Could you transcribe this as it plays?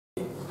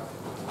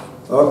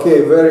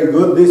Okay, very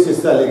good. This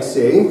is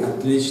Alexei.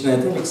 Отлично,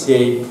 это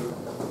Алексей.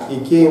 He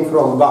came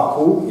from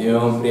Baku. И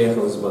он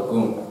приехал из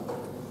Баку.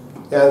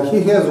 And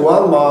he has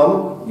one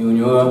mom. И у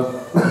него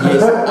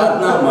есть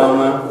одна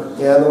мама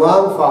And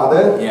one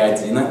father. и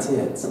один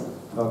отец.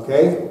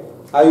 Okay.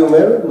 Are you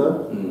married?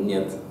 No?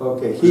 Нет.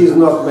 Okay. He is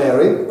not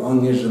married. Он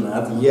не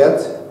женат.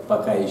 Yet.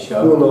 Пока еще.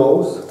 Who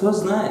knows? Кто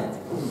знает?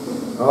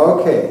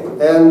 Okay.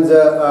 And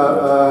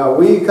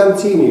we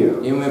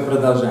continue. И мы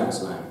продолжаем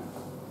с вами.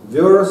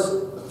 Verse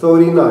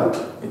 39.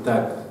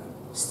 Итак,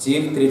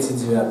 стих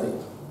 39.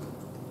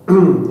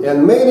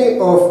 And many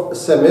of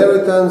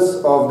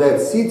Samaritans of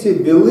that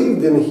city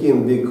believed in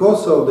him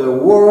because of the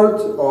word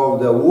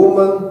of the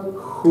woman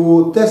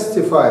who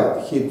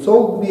testified. He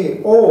told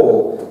me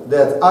all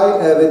that I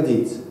ever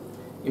did.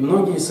 И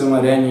многие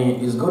самаряне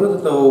из города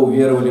того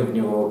уверовали в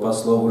него по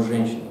слову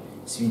женщины,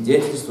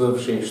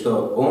 свидетельствовавшей,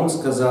 что он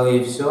сказал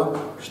ей все,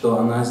 что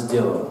она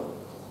сделала.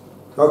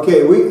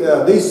 Okay,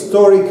 this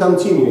story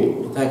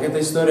continuing. Итак, эта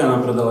история, она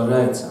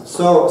продолжается.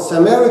 So,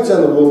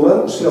 Samaritan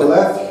woman, she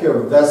left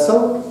her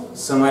vessel.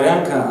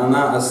 Самарянка,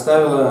 она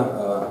оставила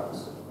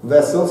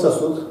Vessel,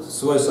 сосуд.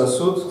 свой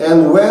сосуд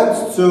And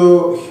went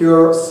to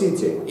her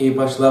city. и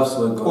пошла в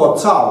свой Or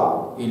город.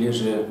 town. Или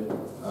же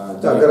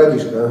Да,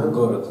 городишко.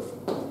 город.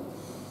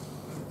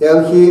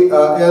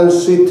 And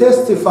she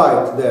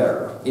testified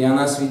there. И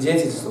она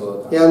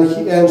свидетельствовала там.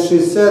 And she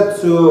said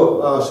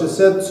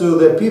to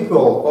the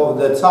people of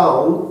the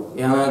town.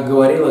 И она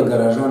говорила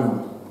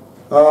горожанам.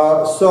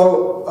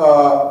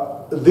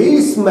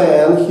 This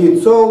man, he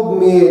told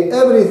me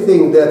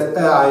everything that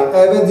I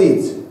ever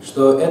did.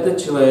 Что этот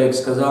человек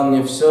сказал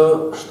мне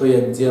все, что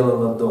я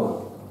делала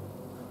до.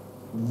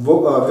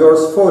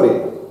 Verse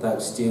 40. Так,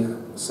 стих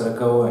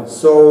 40.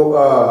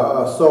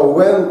 So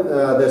when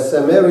the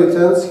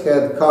Samaritans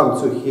had come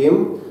to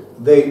him,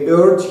 they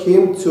urged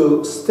him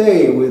to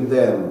stay with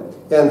them,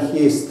 and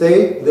he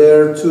stayed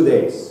there 2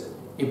 days.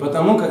 И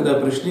потому, когда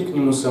пришли к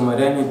нему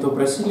самаряне, то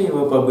просили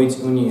его побыть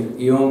у них,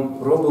 и он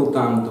пробыл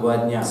там 2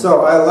 дня.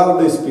 So I love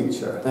this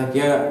picture. Так,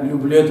 я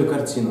люблю эту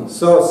картину.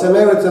 So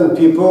Samaritan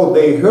people,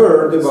 they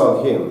heard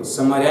about him.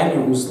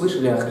 Самаряне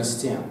услышали о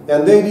Христе.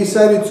 And they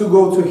decided to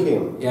go to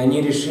him. И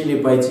они решили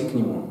пойти к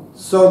нему.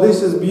 So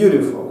this is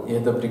beautiful. И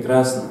это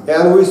прекрасно.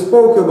 And we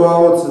spoke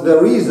about the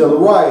reason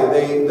why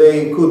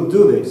they could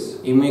do this.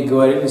 И мы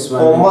говорили с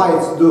Or вами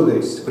might do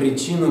this.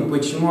 причину,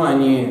 почему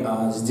они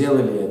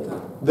сделали это.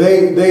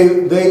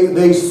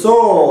 They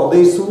saw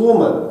this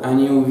woman.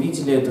 Они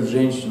увидели эту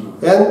женщину.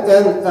 And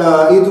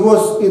it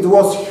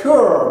was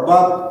her,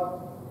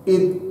 but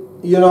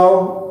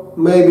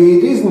maybe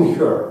it isn't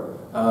her.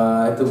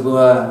 Это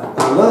была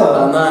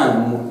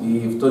она,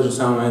 и в то же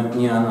самое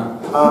не она.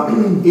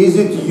 Is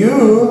it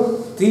you?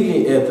 Ты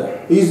ли это?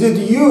 Is it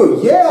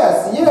you?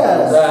 Yes.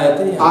 Да,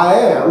 это я. I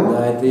am.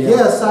 Да, это я.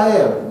 Yes, I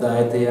am. Да,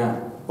 это я.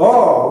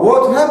 Oh,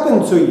 what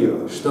happened to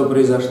you? Что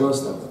произошло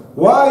с тобой?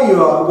 Why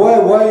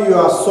you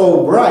are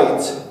so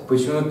bright?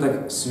 Почему ты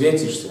так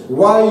светишься?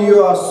 Why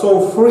you are so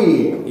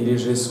free? Или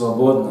же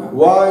свободно?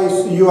 Why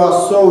you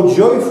are so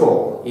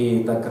joyful?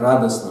 И так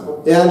радостно?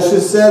 And she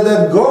said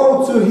that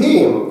go to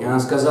him. И она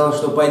сказала,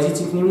 что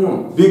пойдите к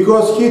нему.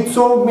 Because he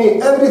told me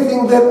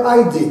everything that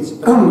I did.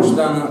 Потому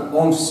что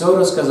он все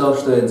рассказал,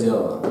 что я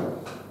делала.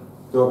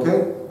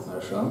 Okay?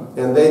 Хорошо.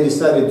 And they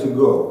decided to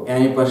go. И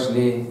они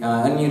пошли,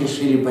 они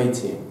решили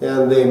пойти.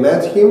 And they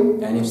met him.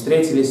 И они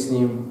встретились с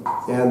ним.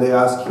 And they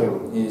asked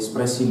him, И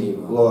спросили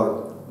его: Lord,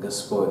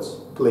 Господь,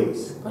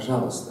 please,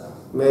 пожалуйста,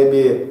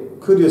 maybe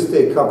could you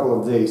stay a couple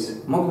of days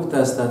мог бы ты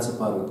остаться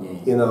пару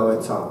дней in our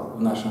town?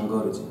 в нашем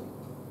городе?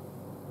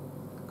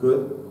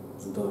 Good.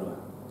 Здорово.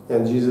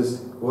 And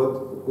Jesus,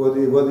 what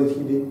did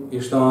he do? И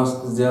что он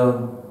сделал?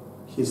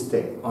 He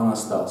stayed Он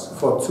остался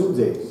for 2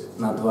 days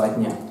на 2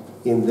 дня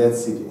in that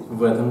city.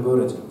 в этом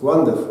городе.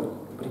 Wonderful.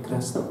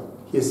 Прекрасно.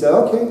 He said,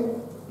 okay,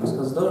 Он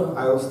сказал: здорово,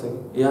 I will stay.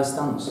 я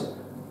останусь.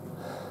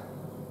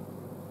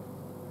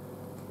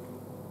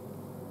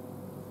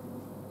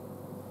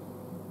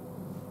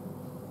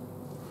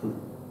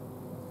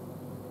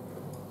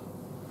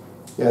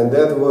 And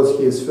that was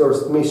his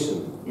first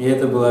mission И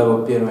это была его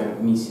первая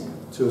миссия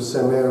to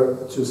Samaria.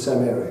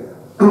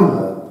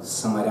 с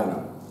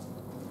самаряном.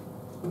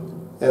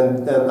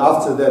 And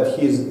after that,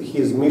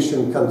 his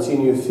mission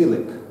continued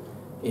Philip.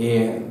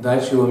 И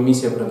дальше его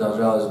миссия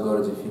продолжалась в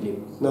городе Филипп.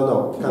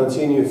 No,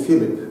 continue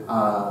Philip.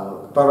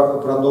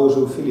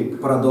 Продолжил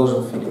Филипп.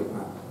 Продолжил Филипп.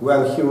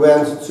 When he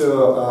went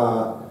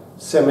to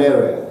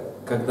Samaria.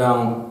 Когда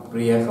он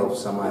приехал в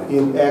Самарию.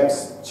 In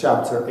Acts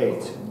chapter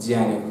 8. В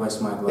Деяниях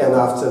 8 главе. And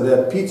after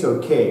that, Peter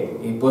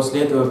came. И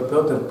после этого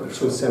Петр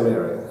пришел to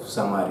Samaria. В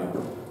Самарию.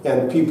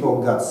 And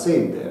people got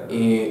saved there.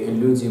 И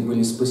люди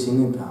были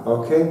спасены там.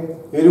 Okay?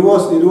 It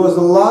was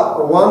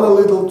one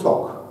little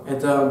talk.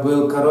 Это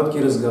был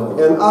короткий разговор.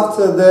 And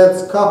after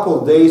that,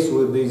 couple days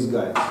with these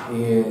guys.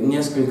 И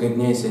несколько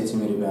дней с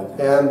этими ребятами.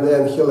 And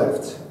then he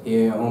left.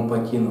 И он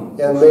покинул.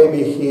 And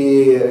maybe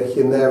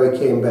he never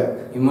came back.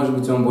 И может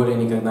быть он более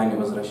никогда не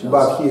возвращался.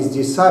 But his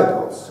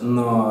disciples.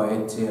 Но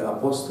эти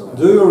апостолы.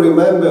 Do you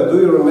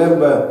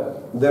remember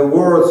the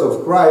words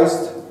of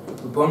Christ,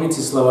 Вы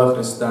помните слова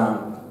Христа?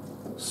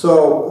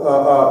 so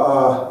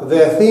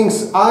the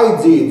things I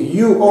did,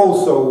 you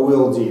also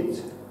will do.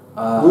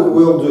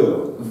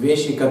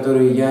 Вещи,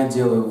 которые я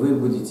делаю, вы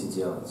будете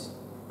делать.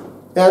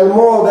 And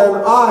more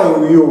than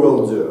you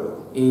will do.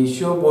 И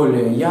еще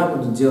более, я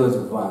буду делать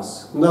в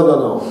вас.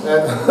 No.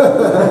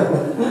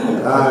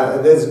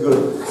 That's good.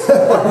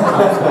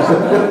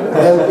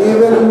 And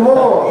even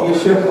more,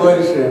 Еще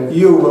больше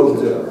you will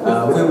do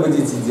вы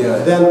будете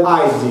делать, than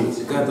I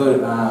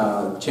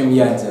did. чем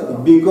я делал.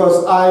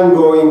 Because I'm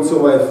going to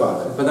my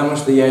Father. Потому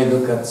что я иду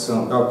к Отцу.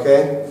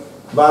 Okay?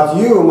 But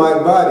you,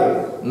 my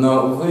body,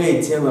 Но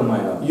вы, тело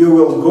мое, you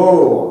will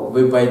go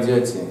вы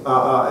пойдете.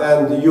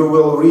 and you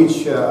will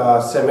reach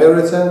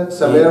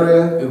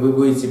Samaria И вы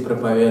будете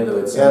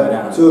проповедовать and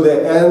самарянам to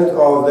the end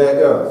of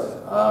the earth.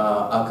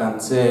 о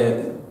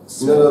конце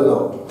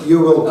No. You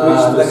will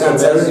preach до to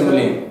конца Samaria.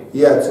 земли.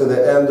 Yeah, to the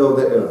end of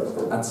the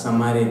earth. От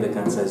Самарии до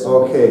конца земли.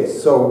 Okay,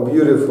 so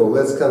beautiful.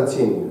 Let's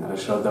continue.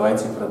 Хорошо,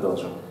 давайте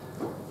продолжим.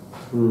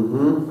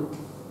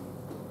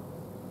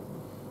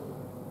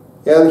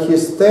 And he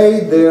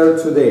stayed there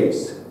 2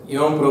 days. И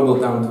он пробыл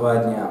там 2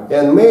 дня.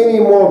 And many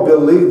more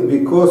believed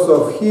because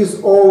of his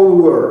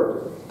own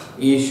word.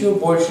 И еще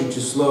большее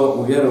число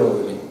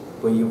уверовали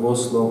по его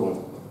слову.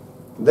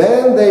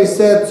 Then they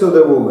said to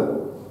the woman,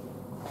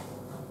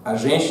 А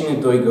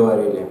женщины той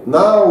говорили: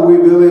 now we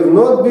believe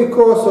not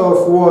because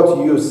of what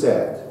you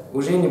said,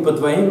 уже не по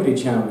твоим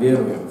речам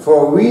веруем,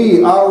 for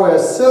we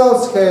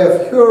ourselves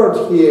have heard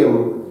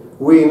him.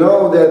 We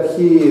know that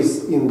he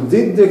is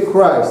indeed the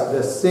Christ,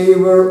 the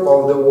Savior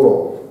of the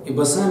world.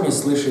 ибо сами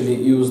слышали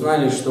и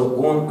узнали, что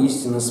он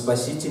истинно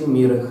Спаситель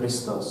мира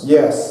Христос.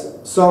 Yes.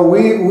 So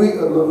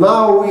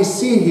now we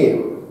see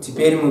him.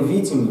 Теперь мы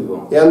видим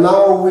его. And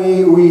now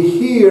we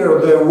hear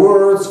the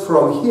words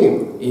from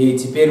him. И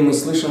теперь мы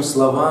слышим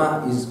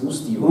слова из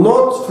уст его.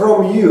 Not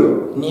from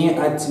you. Не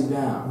от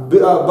тебя.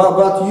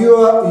 But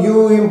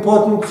you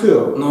important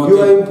too. You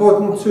are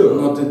important too.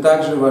 Но ты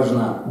также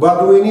важна.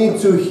 But we need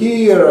to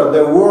hear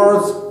the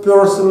words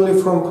personally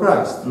from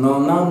Christ. Но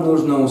нам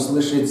нужно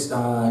услышать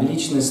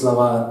личные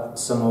слова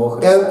самого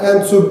Христа.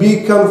 And to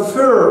be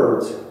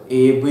confirmed.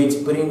 И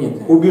быть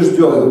принятым.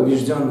 Убежденным.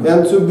 Убежденным.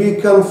 And to be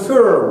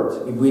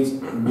confirmed. И быть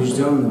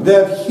убежденным.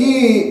 That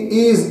he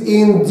is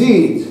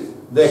indeed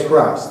the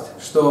Christ.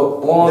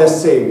 Что он the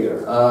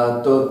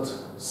Savior. Тот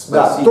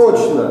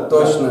Спаситель. Да,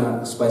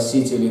 точно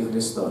Спаситель и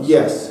Христос.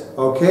 Yes.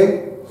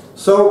 Okay.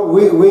 So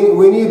we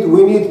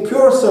need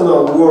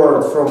personal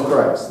word from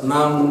Christ.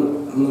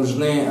 Нам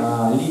нужны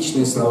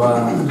личные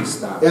слова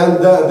Христа. And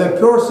the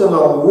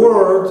personal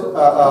word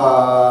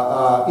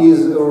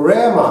is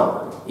Rema.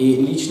 И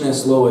личное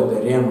слово это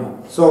рема.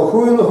 So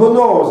who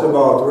knows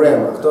about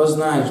Rema? Кто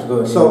знает,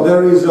 что рема? So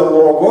there is a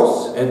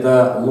logos.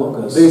 Это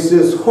логос. This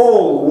is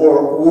whole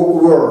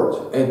word.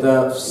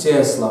 Это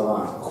все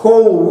слова.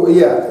 Whole,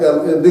 yeah.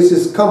 This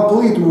is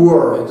complete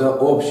word. Это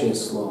общее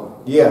слово.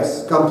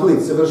 Yes,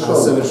 complete, совершенное.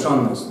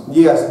 Совершенное слово.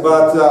 Yes,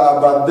 but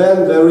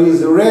then there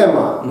is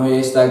Rema. Но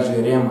есть также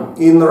рема.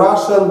 In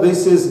Russian,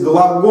 this is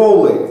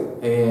глаголы.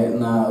 И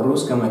на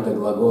русском это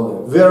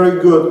глаголы. Very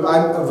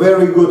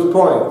good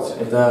point.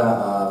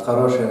 Это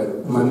хороший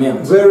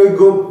момент. Very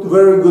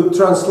good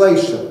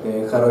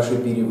translation. Хороший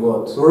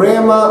перевод.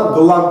 Rema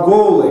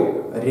глаголы.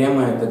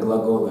 Рема это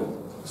глаголы.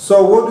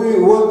 So what do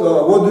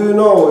you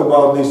know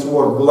about this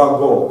word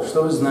глагол?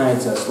 Что вы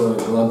знаете о слове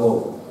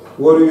глагол?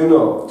 What do you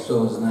know? Что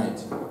вы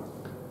знаете?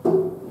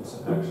 It's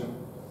action.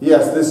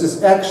 Yes, this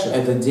is action.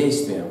 Это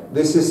действие.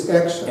 This is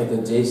action. Это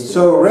действие.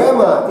 So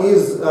Rema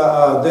is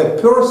the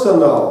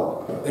personal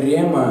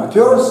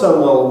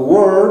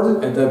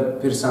word. Это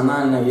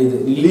персональное,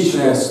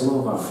 личное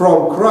слово.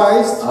 From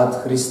Christ от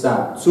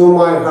Христа. To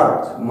my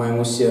heart.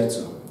 Моему сердцу.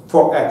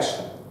 For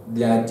action.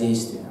 Для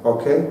действия.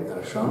 Okay.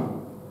 Хорошо.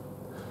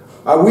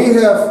 We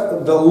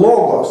have the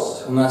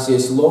logos. У нас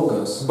есть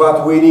логос.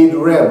 But we need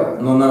Rema.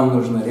 Но нам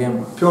нужно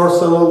рема.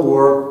 Personal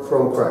word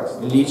from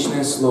Christ.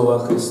 Личное слово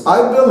Христа.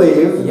 I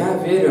believe Я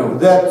верю,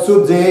 that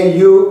today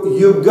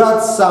you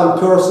got some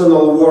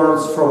personal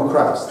words from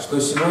Christ. Что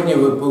сегодня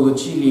вы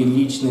получили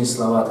личные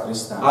слова от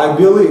Христа. I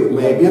believe,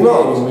 maybe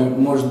not.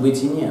 Может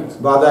быть и нет.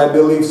 But I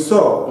believe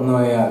so.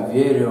 Но я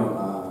верю.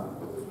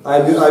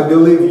 I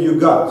believe you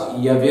got.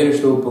 Я верю,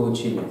 что вы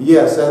получили.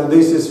 Yes, and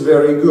this is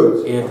very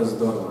good. И это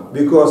здорово.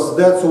 Because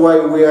that's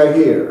why we are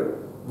here.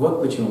 Вот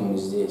почему мы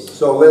здесь.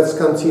 So let's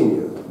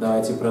continue.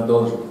 Давайте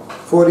продолжим.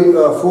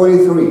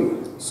 43.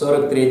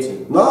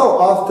 43.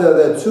 Now after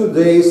the 2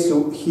 days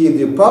he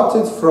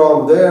departed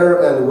from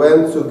there and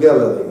went to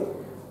Galilee.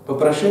 По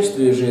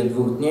прошествии же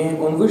 2 дней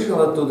он вышел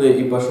оттуда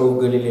и пошел в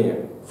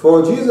Галилею.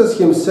 For Jesus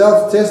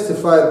himself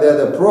testified that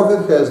a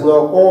prophet has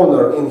no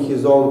honor in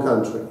his own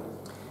country.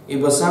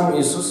 Ибо сам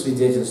Иисус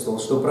свидетельствовал,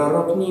 что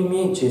пророк не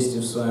имеет чести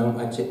в своем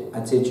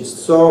отечестве.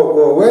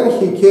 So when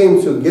he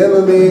came to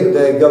Galilee,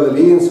 the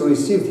Galileans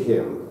received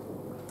him.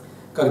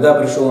 Когда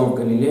пришел он в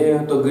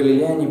Галилею, то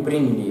галилеяне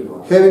приняли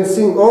его. Having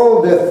seen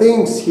all the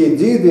things he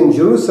did in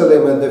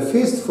Jerusalem at the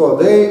feast, for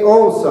they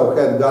also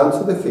had gone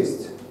to the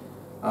feast.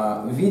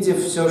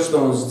 видев все, что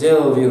он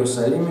сделал в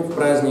Иерусалиме в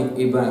праздник,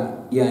 ибо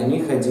и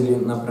они ходили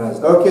на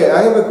праздник. Okay,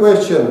 I have a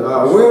question.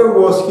 Where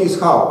was his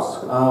house?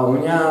 У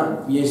меня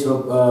есть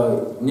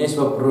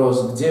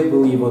вопрос, где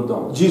был его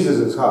дом?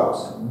 Jesus'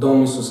 house.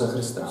 Дом Иисуса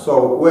Христа.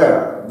 So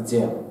where?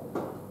 Где?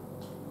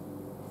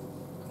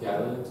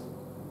 Galilee?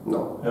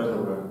 No.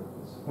 Everywhere.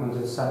 On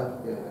the side,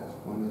 yeah,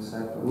 on the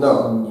side.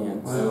 No. Нет.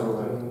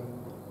 Everywhere.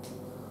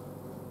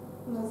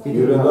 He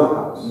You didn't don't have a know?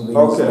 house. Вы не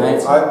Okay,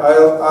 знаете?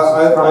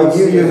 I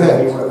give you a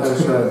hint.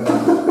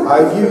 Хорошо,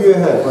 I give you a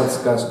hint.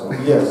 подсказку.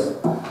 Yes.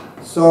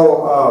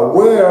 So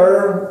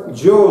where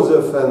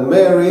Joseph and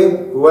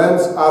Mary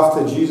went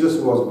after Jesus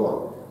was born?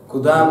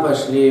 Куда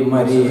пошли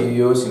Мария и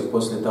Иосиф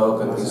после того,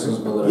 как Иисус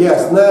был рожден?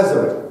 Yes,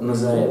 Nazareth.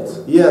 Назарет.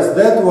 Yes,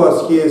 that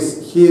was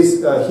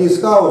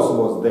his house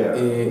was there.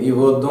 И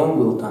его дом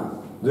был там.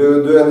 Do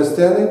you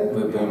understand it?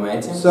 Вы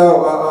понимаете?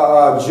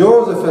 So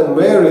Joseph and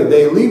Mary,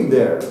 they lived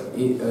there.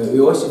 И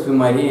Иосиф и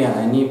Мария,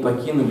 они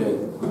покинули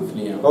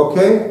Вифлеем.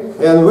 Okay,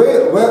 and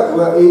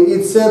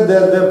it said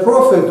that the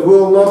prophet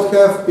will not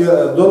have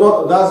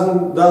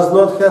does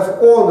not have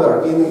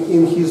honor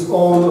in his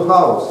own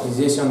house. И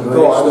здесь он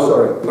говорит, I'm что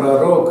sorry.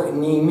 пророк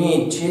не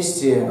имеет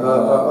чести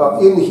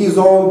In his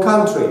own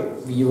country.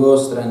 в его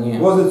стране.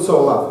 Was it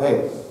so laugh?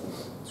 Hey,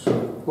 Что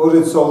was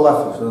it so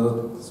laughing?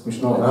 тут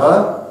смешного?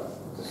 Huh?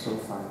 So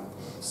fine.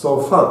 So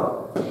fun.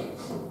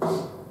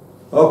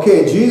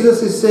 Okay,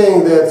 Jesus is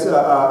saying that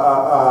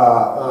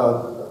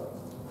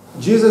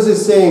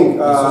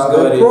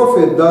the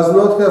prophet does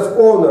not have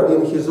honor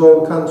in his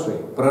own country.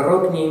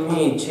 Пророк не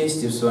имеет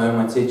чести в своем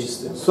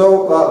отечестве.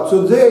 So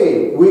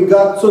today we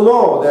got to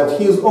know that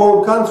his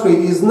own country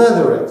is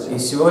Nazareth. И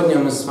сегодня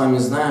мы с вами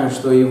знаем,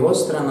 что его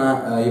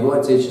страна, его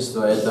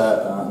отечество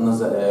это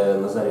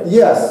Назарет.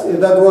 Yes,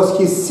 that was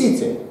his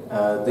city.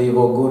 Это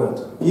его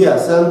город.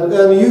 Yes, and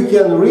you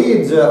can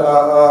read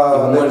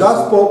the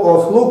Gospel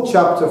of Luke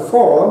chapter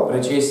 4.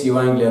 Прочесть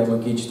Евангелие от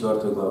Луки 4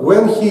 главу.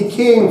 When he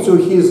came to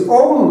his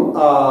own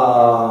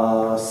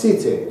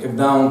city,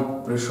 Когда он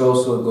пришел в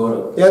свой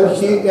город, and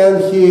he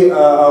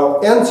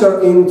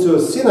entered into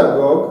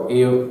synagogue,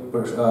 и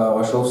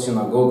вошел в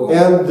синагогу,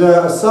 and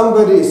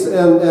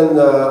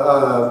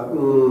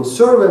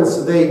servants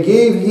they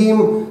gave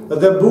him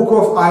the book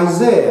of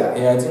Isaiah,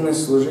 и один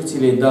из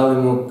служителей дал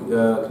ему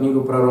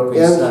книгу пророка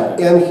Исаия,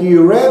 and he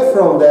read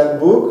from that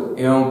book,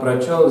 и он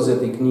прочел из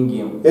этой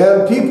книги,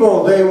 and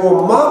people they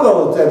were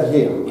marveled at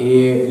him.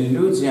 и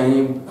люди,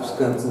 они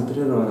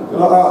сконцентрированы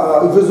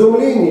В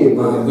изумлении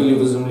были. были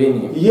в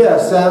изумлении,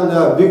 Yes,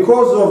 and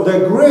because of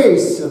the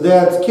grace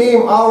that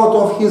came out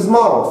of his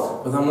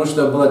mouth. потому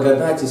что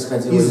благодать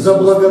исходила Из-за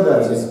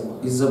благодати.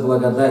 из-за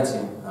благодати,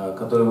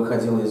 которая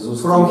выходила из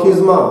уст From его.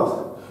 his mouth.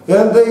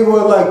 And they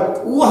were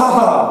like,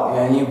 wow, И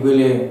они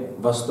были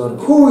в восторге.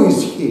 who is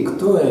he?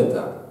 Кто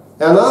это?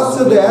 And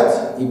after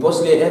that, И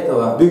после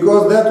этого,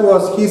 because that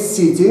was his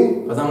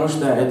city, потому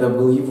что это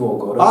был его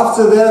город,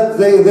 after that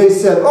they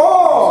said,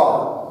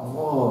 oh,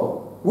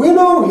 Во, we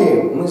know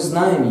him. мы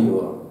знаем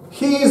его.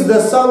 He is the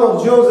son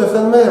of Joseph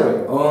and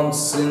Mary. Он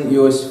сын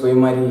Иосифа и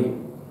Марии.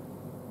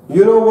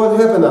 You know what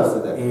happened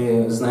after that?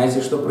 И знаете,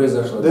 что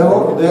произошло?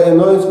 The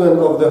anointment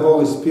of the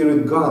Holy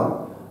Spirit gone.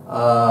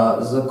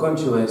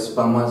 Закончилось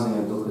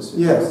помазание Духа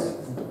Святого. Yes.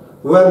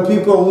 When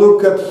people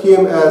look at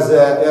him as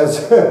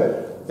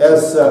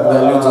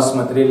Когда люди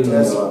смотрели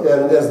на него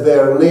as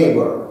their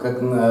neighbor.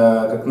 как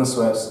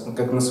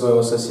на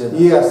своего соседа,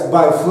 Yes,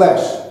 by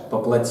flesh. по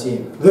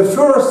плоти. The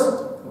first,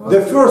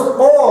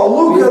 oh,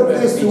 look at Первое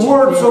these впечатление,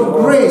 words of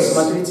о, grace.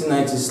 смотрите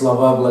на эти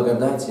слова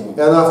благодати.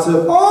 And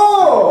after,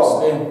 oh,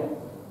 После,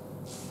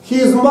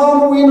 his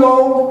mom we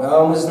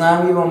know, мы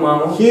знаем его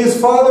маму, his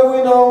father we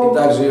и know,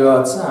 также его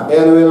отца,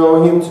 and we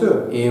know him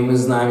too. и мы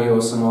знаем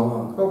его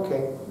самого.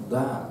 Okay,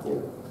 Да,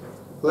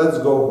 let's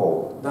go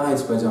home.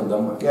 давайте пойдем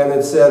домой. And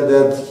it said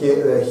that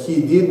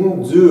he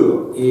didn't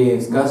do И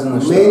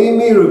сказано, что many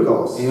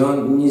miracles. и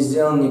он не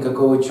сделал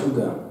никакого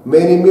чуда,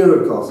 Many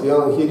miracles.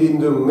 He didn't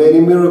do many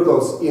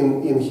miracles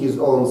in his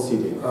own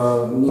city.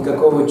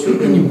 никакого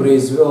чуда не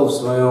произвел в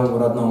своем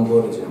родном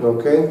городе.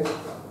 Okay?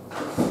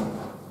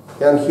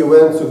 And he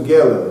went to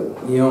Galilee.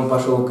 И он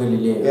пошел в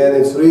Галилею. And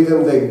it's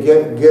written that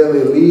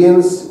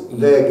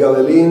the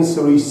Galileans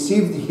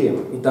received him.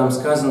 И там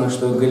сказано,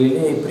 что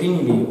Галилеи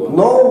приняли его.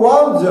 No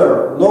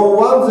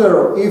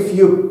wonder if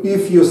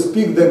you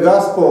speak the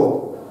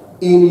gospel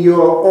in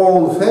your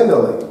own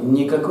family.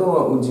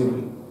 Никакого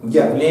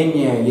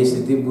удивления,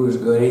 если ты будешь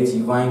говорить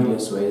Евангелие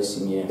в своей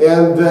семье.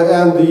 And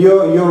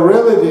your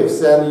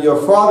relatives and your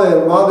father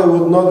and mother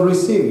would not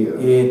receive you.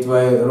 И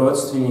твои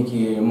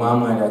родственники,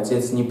 мама или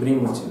отец не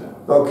примут тебя.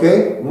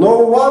 Okay?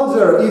 No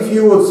wonder if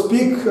you would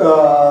speak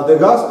the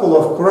gospel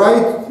of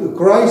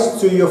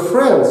Christ to your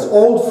friends,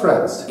 old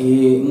friends.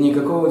 И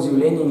никакого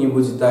удивления не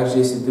будет также,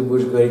 если ты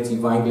будешь говорить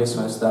Евангелие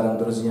своим старым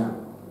друзьям.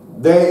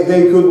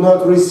 They could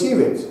not receive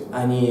it.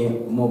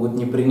 Они могут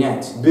не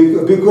принять.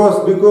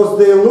 Because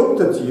they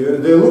look at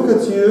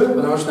you,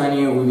 Потому что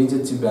они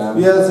увидят тебя.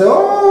 and say,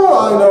 oh,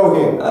 I know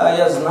him. А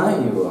я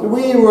знаю его.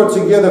 We were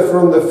together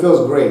from the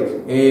first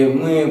grade. И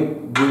мы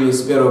были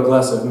с первого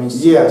класса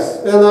вместе.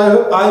 Yes, and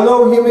I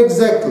know him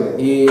exactly.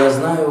 И я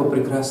знаю его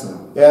прекрасно.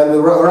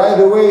 And right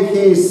away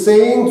he is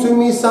saying to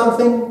me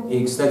something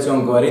И, кстати,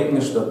 он говорит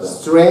мне что-то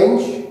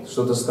strange.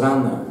 что-то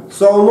странное.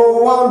 So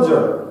no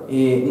wonder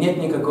И нет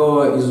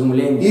никакого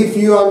изумления, if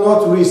you are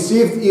not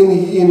received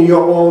in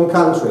your own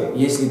country,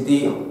 если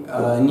ты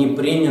не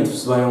принят в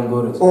своем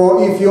городе or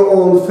if your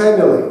own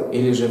family.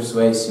 или же в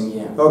своей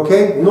семье.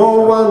 Okay,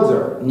 no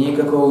wonder.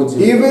 Никакого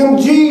удивления. Even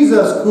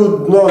Jesus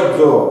could not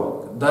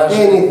do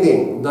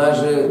anything.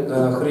 Даже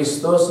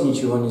Христос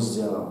ничего не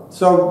сделал.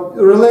 So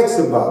relax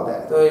about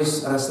that. То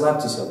есть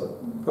расслабьтесь об этом.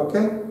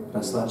 Okay,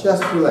 Расслабьтесь.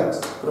 just relax.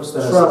 Просто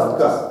Trust расслабьтесь.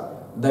 God.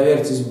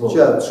 Доверьтесь Богу.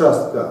 Just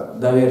trust God.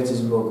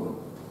 Доверьтесь Богу.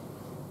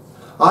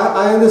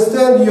 I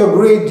understand your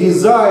great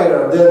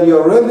desire that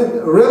your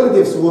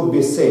relatives would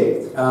be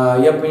saved.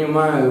 Я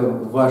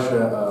понимаю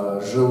ваше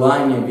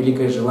желание,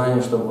 великое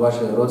желание, чтобы ваши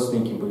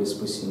родственники были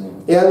спасены.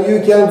 And you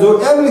can do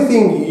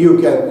everything you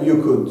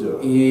could do.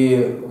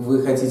 И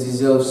вы хотите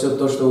сделать все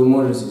то, что вы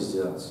можете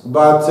сделать.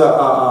 But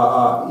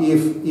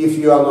if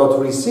you are not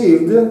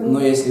received, Но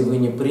если вы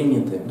не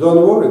приняты,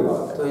 don't worry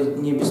about it. то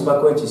не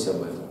беспокойтесь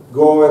об этом.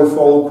 Go and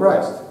follow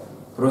Christ.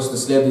 Просто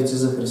следуйте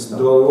за Христом.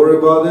 Don't worry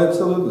about it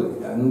absolutely.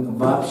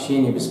 Вообще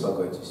не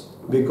беспокойтесь.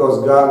 Because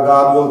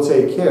God will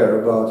take care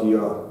about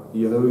your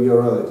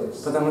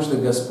relatives. Потому что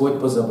Господь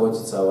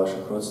позаботится о ваших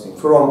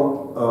родственниках.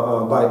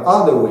 By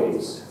other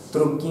ways.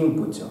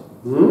 Другим путем.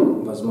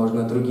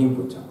 Возможно, другим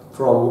путем.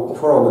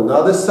 From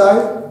another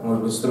side.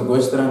 Может быть, с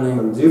другой стороны.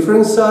 From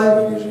different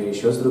side. Или же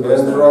еще с другой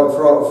And стороны.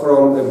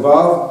 from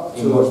above.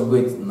 И может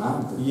быть,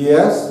 над.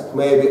 Yes,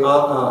 maybe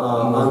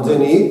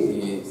underneath.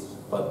 И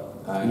под.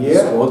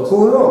 Yeah,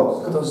 who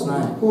knows? Кто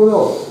знает? Who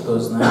knows? Кто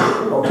знает?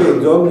 Okay,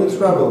 don't be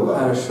troubled about it.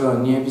 Хорошо,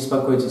 не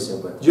беспокойтесь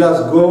об этом.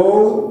 Just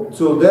go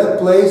to that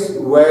place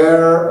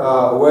where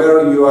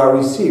you are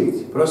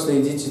received. Просто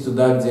идите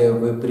туда, где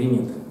вы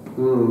приняты.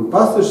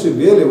 Pastor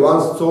Shibeli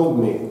once told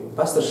me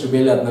Пастор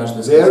Шибели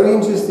однажды сказал very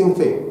interesting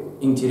thing.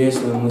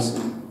 интересную мысль.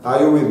 Are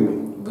you with me?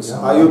 Вы со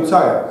Are мной? you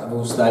tired? Вы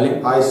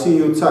устали? I see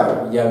you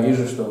tired. Я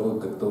вижу, что вы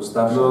как-то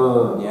уставшие.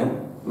 No. Нет?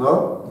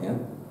 No? Нет?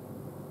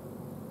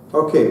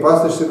 Okay,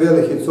 Pastor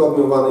Shibeli, he told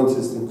me one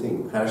interesting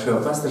thing. Хорошо,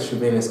 пастор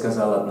Шибели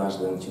сказал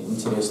однажды очень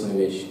интересную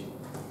вещь.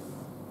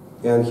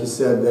 And he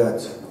said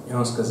that, И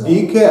он сказал,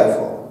 be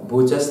careful.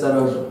 будь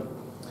осторожен.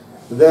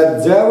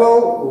 That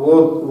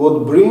devil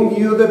would bring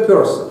you the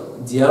person.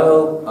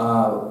 Дьявол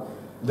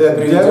That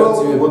приведет devil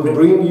тебе, would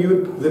bring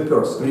you the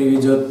person.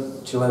 приведет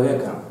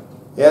человека.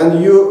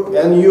 And you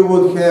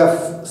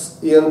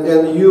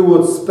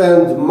would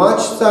spend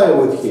much time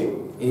with him.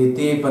 И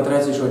ты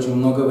потратишь очень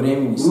много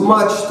времени с ним.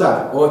 Much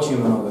time. Очень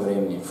много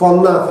времени. For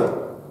nothing.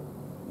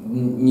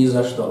 Ни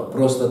за что.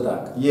 Просто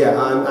так. Yeah,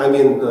 I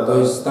mean. То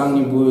есть там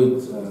не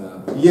будет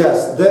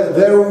Yes,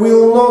 there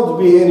will not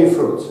be any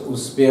fruit.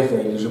 успеха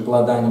или же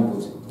плода не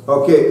будет.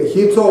 Okay,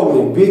 he told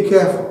me, be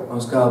careful. Он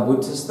сказал,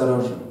 будьте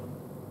осторожны.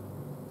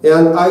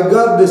 And I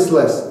got this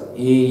lesson.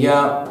 И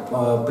я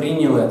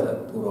принял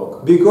этот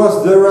урок.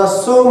 Because there are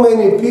so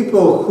many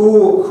people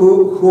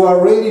who are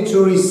ready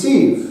to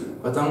receive.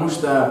 Потому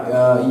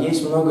что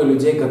есть много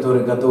людей,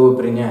 которые готовы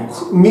принять.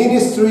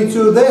 Ministry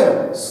to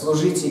them.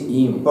 Служите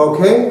им.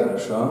 Okay?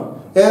 Хорошо.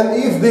 And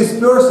if this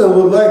person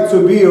would like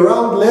to be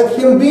around, let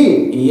him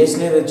be. И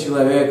если этот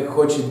человек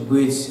хочет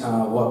быть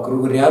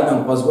вокруг,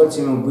 рядом,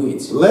 позвольте ему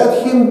быть.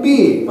 Let him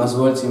be.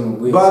 Позвольте ему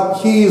быть. But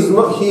he is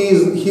not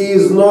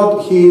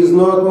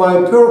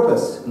my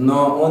purpose.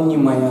 Но он не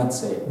моя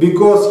цель.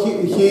 Because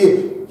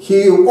he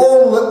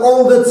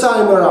all the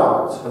time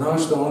around. Потому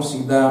что он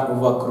всегда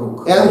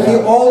вокруг. And he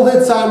all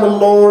the time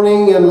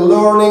learning.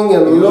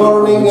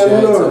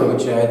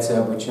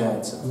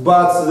 Обучается.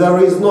 But there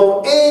is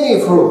no any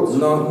fruit.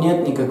 Но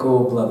нет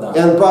никакого плода.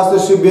 And Pastor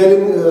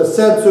Shibeli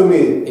said to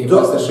me, И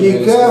пастор be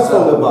Шибели careful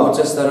сказал, about будь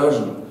it.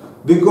 осторожен.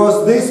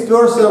 Because this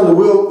person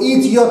will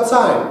eat your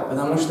time.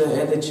 Потому что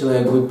этот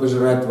человек будет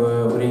пожирать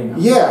твое время.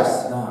 Yes.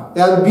 Да.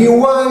 And be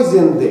wise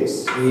in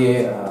this.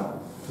 И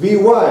Be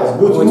wise.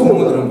 Будь будь мудрым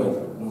мудрым. в этом.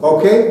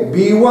 Okay?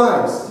 Be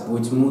wise.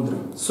 Будь мудрым.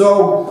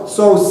 So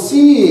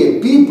see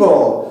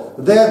people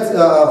that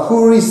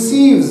who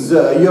receives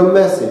your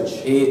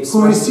message, И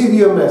who receive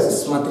your message,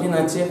 смотри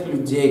на тех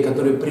людей,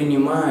 которые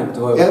принимают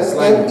твое and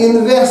послание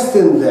invest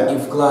in и them.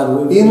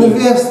 вкладывай в них.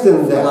 Invest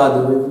in them,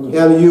 Вкладывай в них.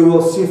 and you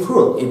will see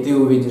fruit. И ты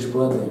увидишь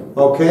плоды.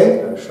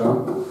 Okay?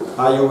 Хорошо?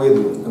 Are you with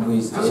me? Вы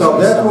здесь. So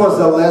that was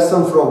a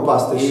lesson from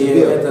Pastor И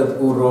Shibeli.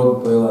 этот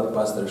урок был от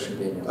пастора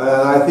Шибели.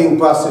 I think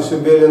Pastor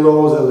Shibeli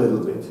knows a little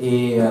bit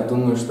И я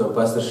думаю, что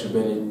пастор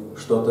Шибели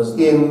что-то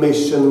знает in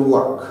mission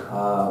work.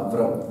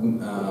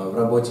 в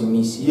работе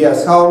миссии.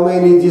 Yes, how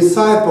many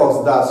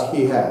disciples does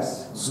he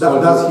has?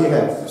 Does he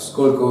have?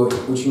 Сколько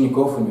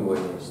учеников у него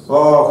есть?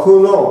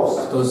 Who knows?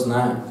 Кто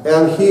знает?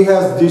 And he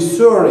has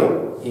discerning.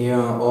 И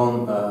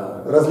он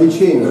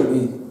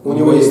Развлечение. у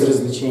него есть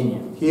развлечения.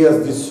 He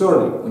has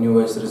discerning. У него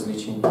есть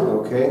развлечения.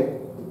 Okay?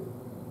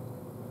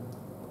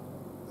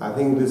 I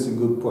think that's a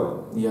good point.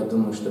 Я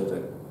думаю, что это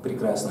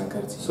прекрасная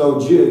картина. So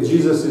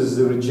Jesus is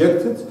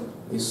rejected.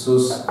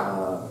 Иисус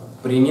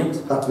принят,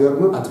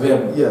 отвергнут.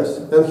 отвергнут. Yes.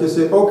 And he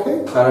said,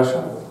 okay, Хорошо,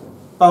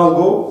 I'll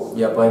go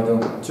я пойду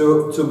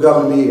to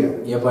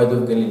Galilee.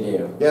 в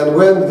Галилею. And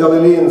when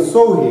Galileans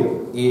saw him,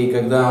 И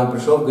когда он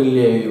пришел в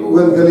Галилею,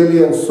 when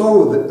Galileans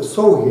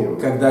saw him,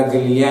 когда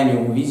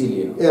галилеяне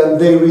увидели его, and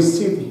they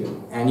received him,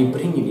 они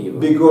приняли его,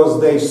 because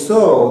they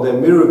saw the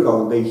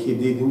miracle that he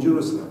did in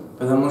Jerusalem.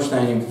 потому что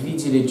они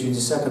видели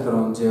чудеса,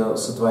 которые он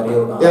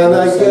сотворил в And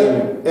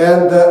Иерусалиме.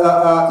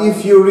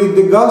 if you read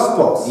the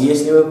Gospels, И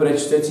если вы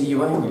прочтете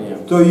Евангелие,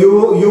 so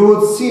you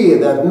would see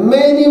that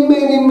many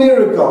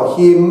miracles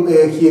he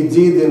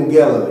did in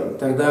Galilee.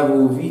 тогда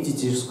вы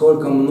увидите,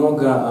 сколько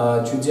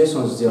много чудес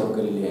он сделал в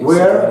Галилее.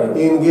 Where?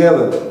 In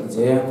Galilee.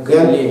 Где? В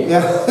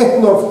Галилее.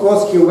 And of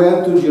course he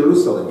went to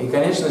Jerusalem. И,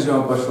 конечно же,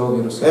 он пошел в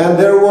Иерусалим. And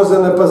there was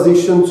an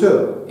opposition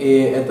too. И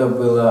это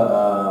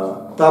было...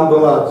 Там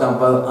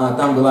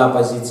была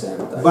оппозиция.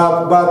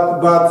 But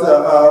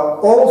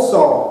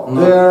also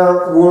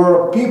there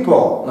were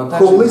people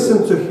who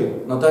listened to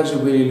him. Но также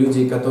были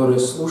люди, которые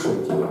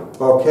слушают его.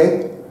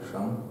 Okay?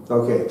 Хорошо.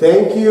 Okay,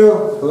 thank you.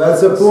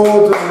 Let's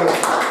applaud.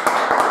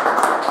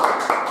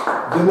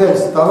 Денис,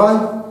 вставай.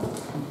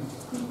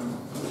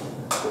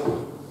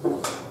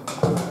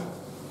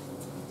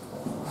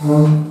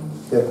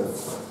 Это.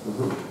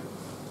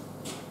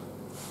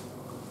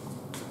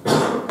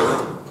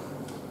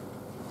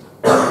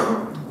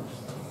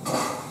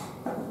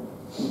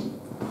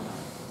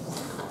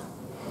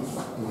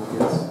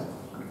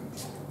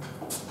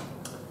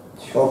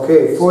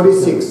 Okay,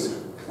 46.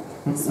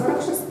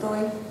 46.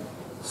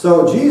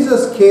 So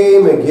Jesus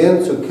came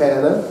again to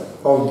Cana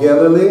of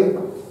Galilee,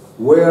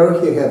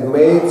 where he had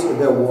made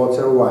the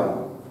water wine.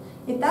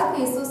 Итак,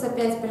 Иисус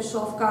опять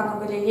пришел в Кану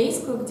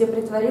Галилейскую, где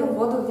притворил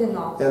воду в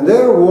вино. And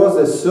there was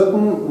a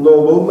certain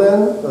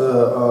nobleman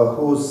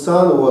whose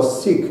son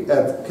was sick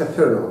at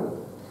Capernaum.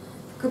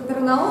 В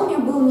Капернауме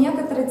был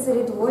некоторый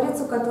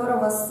царедворец, у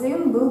которого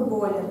сын был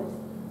болен.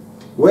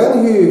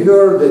 When he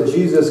heard that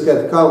Jesus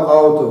had come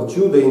out of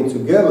Judah into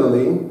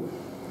Galilee,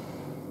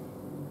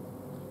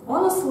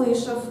 Он,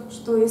 услышав,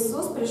 что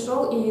Иисус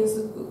пришел из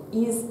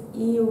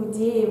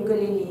Иудеи в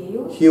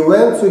Галилею, he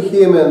went to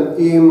him and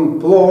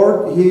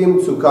implored him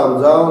to come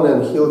down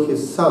and heal his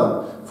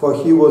son, for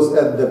he was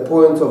at the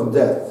point of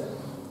death.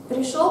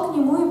 пришел к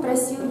нему и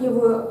просил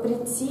его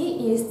прийти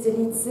и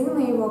исцелить сына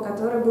его,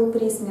 который был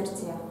при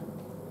смерти.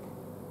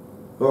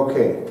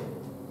 Okay.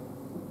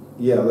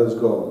 Yeah, let's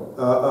go.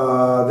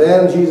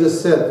 Then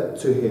Jesus said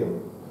to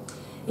him,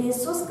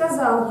 Иисус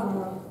сказал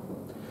ему: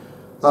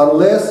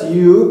 unless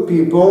you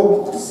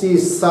people see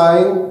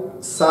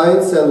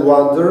signs and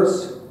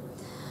wonders,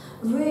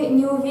 вы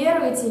не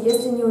уверуете,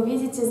 если не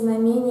увидите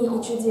знамений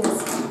и чудес.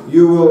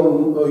 you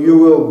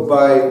will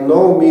by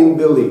no means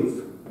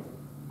believe.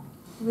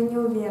 Вы не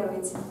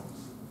уверуете.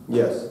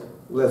 Yes,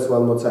 let's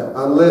one more time.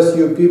 Unless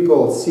you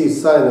people see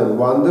signs and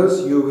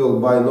wonders, you will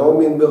by no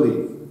means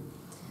believe.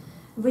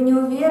 Вы не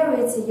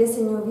уверуете,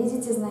 если не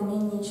увидите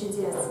знамений и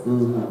чудес.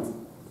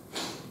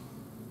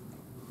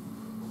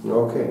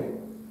 Okay.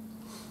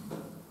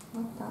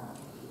 Вот так.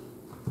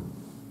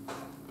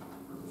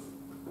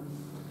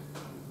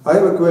 I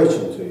have a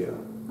question to you.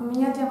 У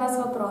меня для вас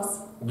вопрос.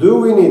 Do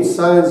we need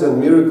signs and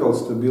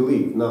miracles to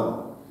believe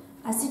now?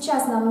 А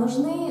сейчас нам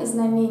нужны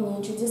знамения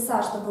и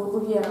чудеса, чтобы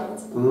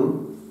уверовать?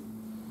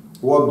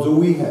 What do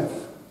we have?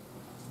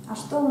 А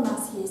что у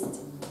нас есть?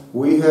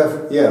 We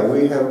have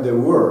the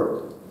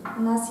Word,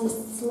 У нас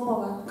есть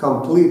Слово,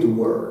 complete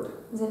Word,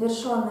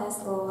 завершенное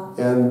Слово,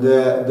 and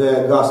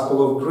the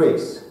Gospel of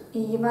Grace. и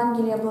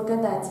Евангелие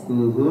благодати.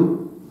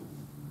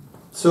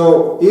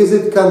 So, is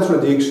it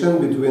contradiction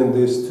between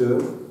these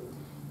two?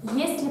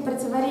 Есть ли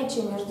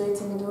противоречие между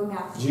этими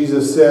двумя?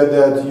 Jesus said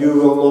that you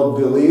will not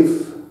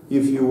believe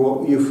if you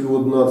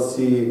would not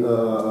see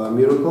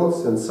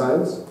miracles and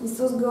signs.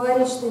 Иисус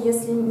говорит, что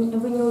если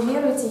вы не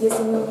уверуете,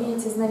 если не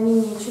увидите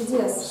знамений и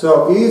чудес.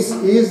 So,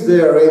 is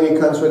there any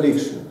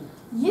contradiction?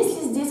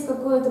 Есть ли здесь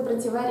какое-то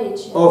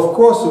противоречие? Of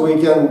course, we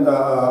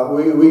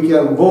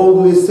can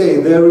boldly say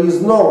there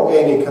is no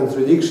any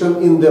contradiction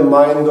in the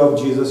mind of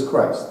Jesus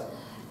Christ.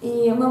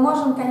 И мы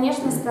можем,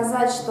 конечно,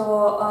 сказать,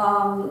 что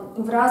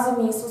в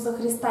разуме Иисуса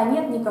Христа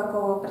нет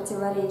никакого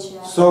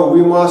противоречия. So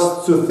we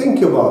must to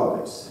think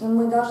about this. И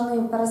мы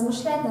должны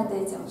поразмышлять над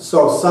этим.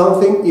 So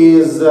something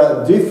is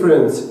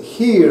different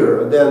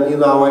here than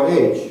in our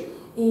age.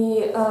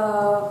 И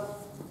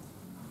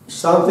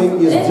Something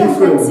в is этом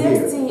different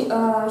контексте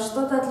here.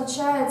 что-то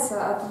отличается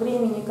от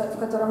времени, в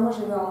котором мы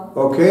живем.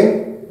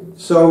 Okay?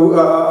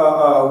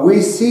 So we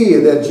see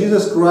that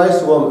Jesus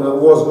Christ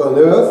was on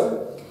earth.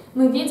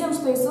 Мы видим,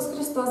 что Иисус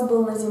Христос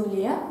был на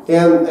земле,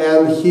 And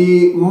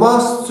he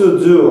must to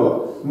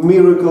do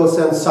miracles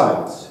and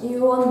signs. и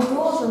Он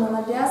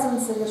обязан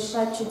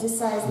совершать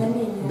чудеса и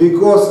знамения.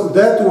 Because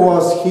that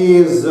was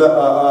his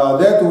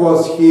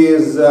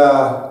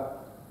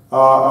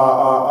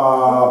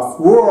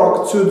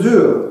work to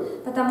do.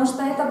 Потому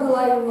что это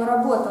была его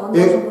работа, он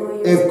должен был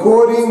ее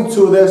according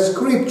to the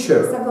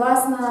scripture.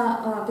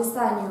 согласно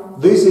Писанию.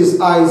 This is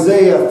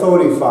Isaiah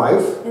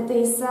 35.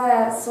 Это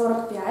Исайя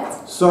 45.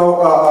 So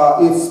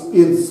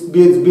it's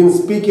been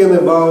speaking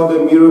about the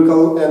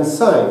miracle and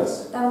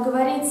signs. Там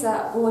говорится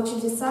о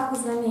чудесах и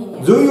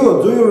знамениях.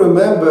 Do you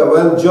remember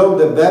when John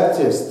the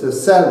Baptist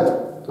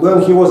said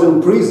when he was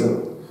in prison?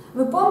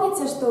 Вы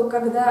помните, что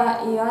когда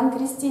Иоанн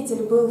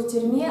Креститель был в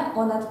тюрьме,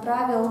 он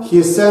отправил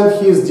He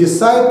sent his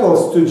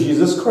disciples to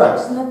Jesus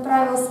Christ.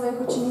 своих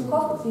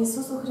учеников к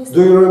Иисусу Христу.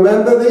 Do you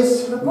remember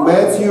this? Вы помните?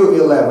 Matthew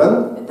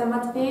 11. Это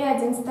Матфея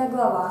 11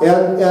 глава.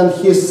 And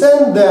he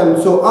sent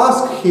them to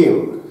ask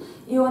him,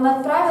 И он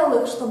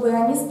отправил их, чтобы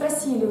они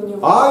спросили у него: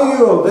 are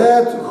you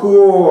that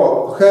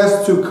who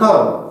has to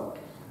come?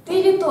 ты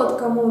ли тот,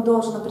 кому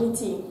должно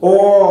прийти?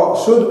 Or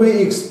should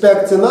we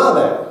expect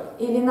another?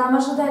 Или нам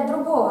ожидать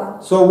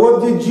другого? So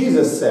what did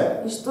Jesus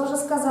say? И что же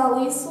сказал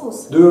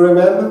Иисус? Do you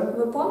remember?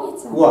 Вы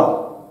помните?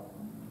 What?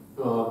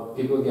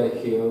 People get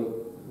healed.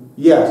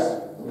 Yes.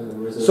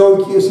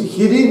 So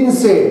he didn't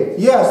say,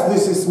 yes,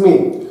 this is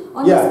me.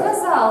 Он не Yeah.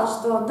 сказал,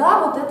 что да,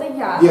 вот это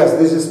я. Yes,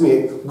 this is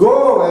me.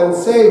 Go and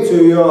say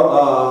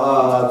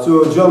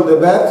to John the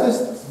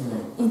Baptist,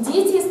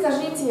 Идите и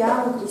скажите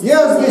Иоанну Крестителю.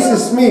 yes, this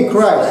is me,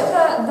 Christ.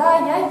 Это, да,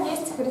 я и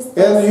есть Христос.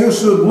 And you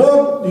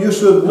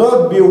should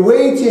not be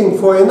waiting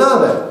for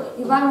another.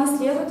 И вам не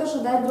следует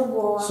ожидать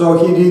другого. So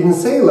he didn't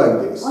say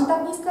like this. Он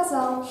так не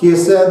сказал. He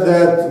said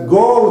that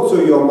go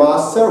to your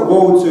master,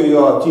 go to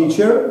your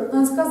teacher.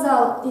 Он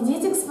сказал: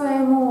 идите к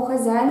своему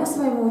хозяину,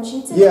 своему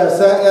учителю. Yes,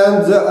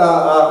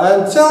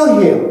 and tell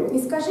him И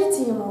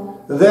скажите ему,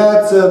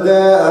 that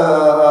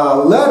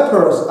the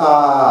lepers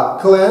are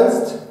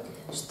cleansed,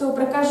 что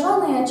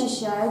прокаженные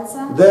очищаются,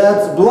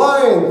 that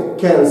blind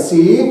can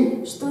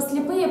see, что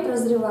слепые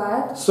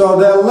прозревают, so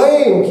the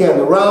lame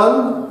can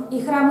run,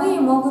 и хромые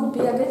могут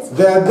бегать,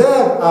 the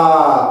dead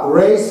are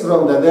raised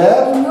from the и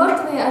dead.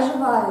 мертвые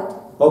оживают.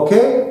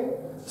 Okay,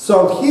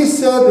 so he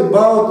said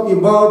about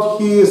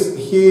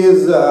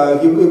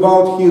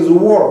his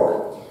work.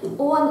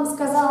 Он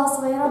сказал о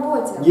своей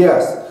работе.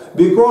 Yes,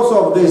 because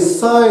of these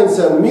signs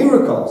and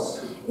miracles.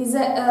 Из-за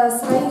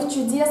своих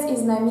чудес и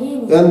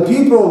знамений. And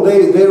people,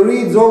 they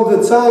read all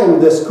the time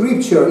the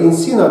scripture in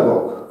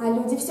synagogue. А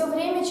люди все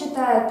время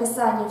читают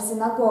Писание в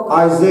синагогах.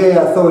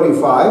 Isaiah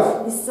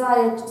 35,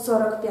 Исайя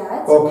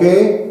 45,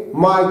 okay,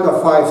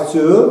 Micah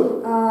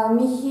 5:2,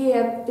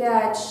 Михея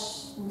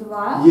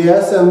 5:2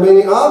 yes, and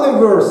many other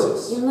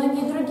verses. и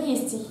многие другие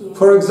стихи.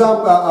 For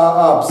example,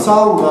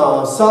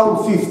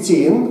 Psalm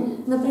 15,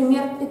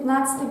 Например,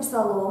 15-й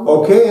Псалом.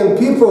 okay, and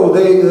people,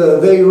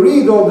 they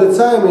read all the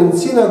time in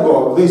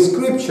synagogue this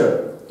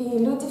scripture И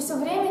люди все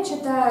время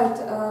читают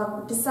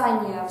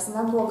Писание в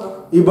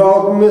синагогах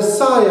about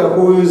Messiah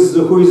who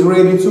is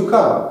ready to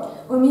come.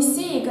 о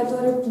Мессии,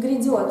 который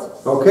грядет.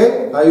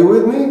 Okay, are you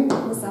with me?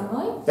 Вы со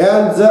мной?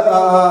 And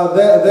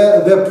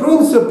the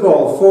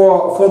principle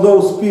for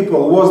those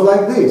people was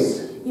like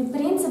this. И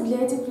принцип для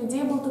этих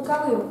людей был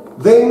таковым.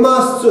 They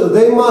must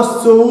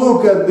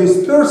look at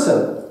this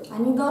person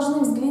Они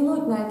должны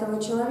взглянуть на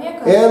этого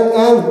человека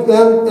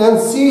and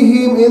see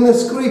him in the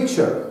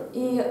scripture.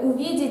 и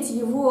увидеть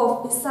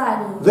его в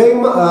Писании. They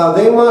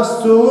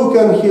must look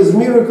at his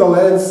miracle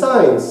and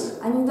signs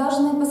Они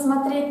должны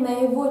посмотреть на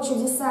его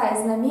чудеса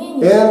и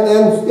знамения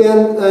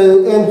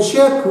and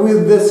check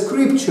with the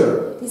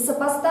scripture. и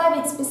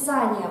сопоставить с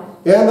Писанием.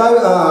 And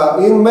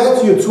in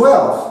Matthew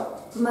 12.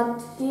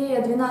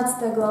 Матфея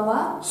 12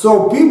 глава.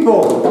 So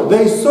people,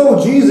 they saw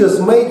Jesus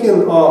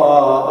doing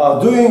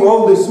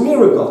all this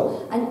miracle,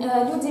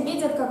 Люди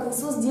видят, как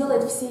Иисус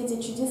делает все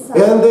эти чудеса.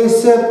 and they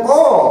said,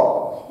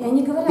 "Oh, И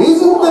они говорят: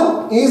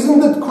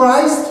 isn't that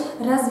Christ?"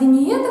 разве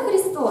не это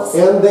Христос?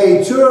 And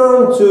they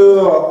turn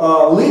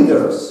to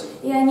leaders.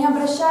 И они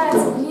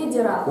обращаются к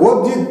лидерам.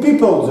 What did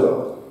people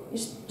do? И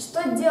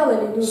что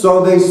делали люди?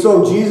 So they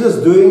saw Jesus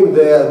doing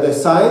the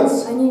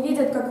signs, Они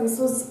видят, как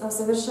Иисус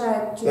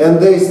совершает and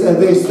чудеса.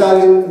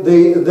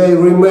 they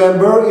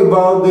remember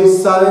about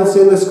these signs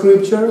in the И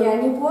scripture,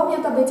 они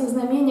помнят об этих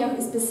знамениях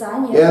из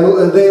Писания.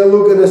 and they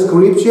look in the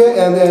scripture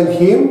and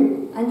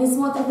him, Они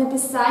смотрят на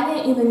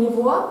Писание и на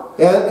Него.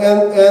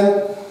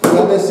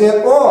 and they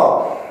say,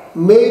 "Oh,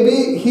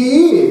 maybe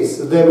he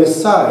is the И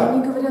Messiah."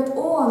 они говорят: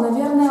 о,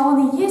 наверное,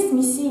 Он и есть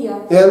Мессия.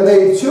 And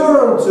they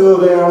turn to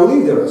their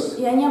leaders.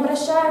 И они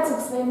обращаются к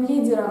своим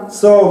лидерам.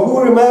 So who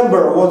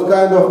remember what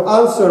kind of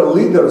answer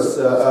leaders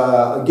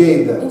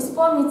gave И them?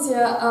 вспомните,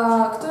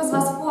 кто из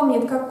вас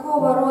помнит,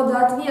 какого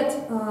рода ответ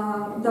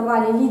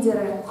давали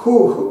лидеры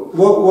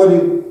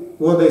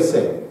What they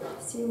say?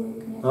 силы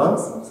князя А?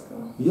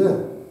 Высоцкого? Yeah.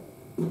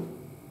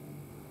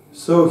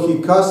 So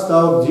he cast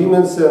out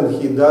demons and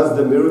he does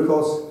the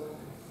miracles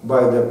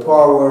by the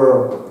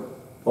power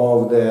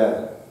of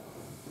the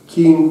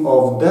king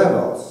of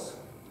devils.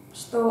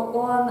 Что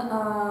он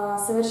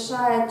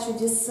совершает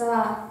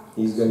чудеса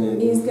и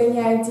Изгоняет.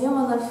 изгоняет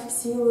демонов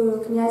силою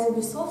князя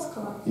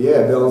Бесовского,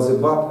 Yeah,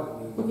 Beelzebub.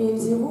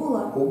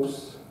 Вельзевула. Oops.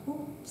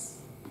 Упс.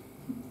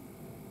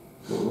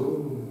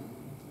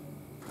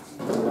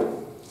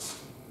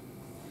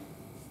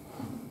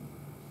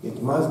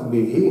 It must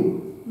be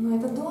him. Но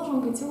это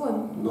должен быть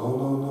он.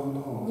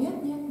 No.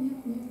 Нет, нет, нет,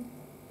 нет.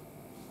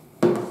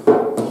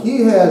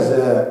 He has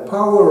a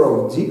power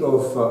of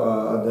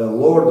the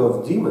Lord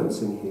of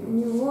Demons in У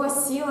him. него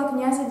сила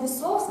князя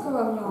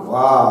Бесовского в нем.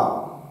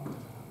 Wow.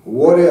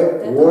 What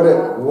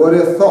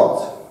a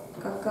thought.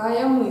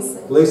 Какая мысль.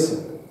 Listen.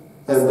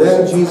 And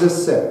then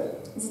Jesus said,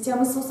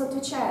 Затем Иисус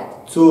отвечает.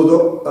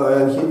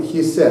 and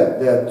he said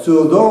that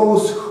to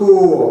those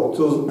who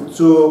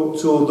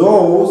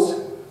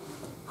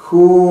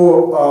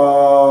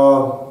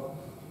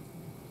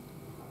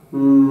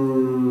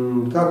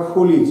как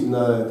хулить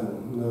на этом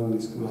на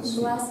английском?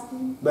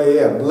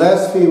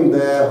 Blaspheme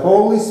the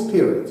Holy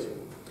Spirit.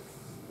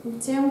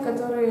 Тем,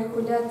 которые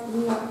хулят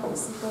имя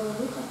Святого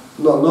Духа.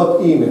 No,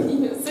 not имя.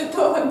 Имя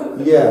Святого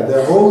Духа. Yeah,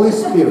 the Holy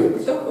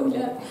Spirit Кто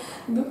хулят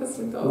Духа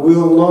Святого.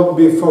 will not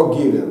be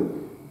forgiven.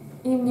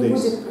 Им не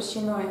будет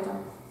прощено это.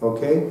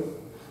 Okay?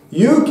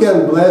 You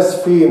can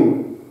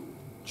blaspheme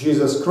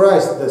Jesus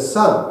Christ, the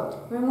Son.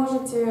 Вы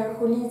можете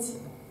хулить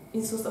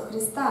Иисуса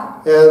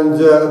Христа. And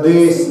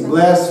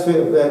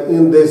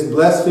this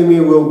blasphemy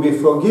will be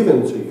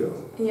forgiven to you.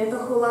 И эта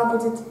хула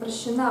будет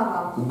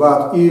прощена вам.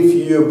 But if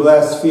you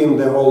blaspheme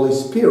the Holy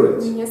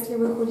Spirit, Если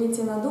вы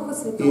хулите на Духа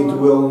Святого, it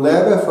will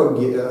never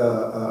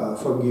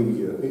forgive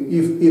you.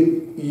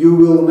 You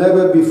will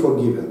never be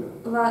forgiven.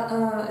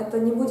 это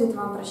не будет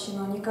вам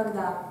прощено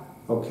никогда.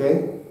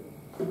 Okay?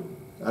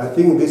 I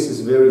think this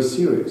is very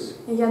serious.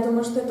 И я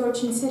думаю, что это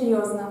очень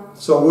серьезно.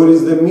 So what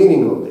is the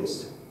meaning of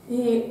this?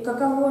 И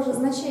каково же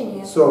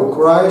значение? So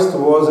Christ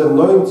was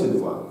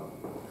anointed one.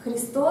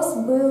 Христос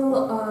был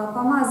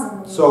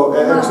помазан. So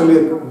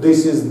actually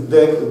this is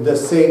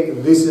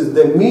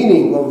the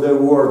meaning of the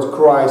word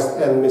Christ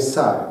and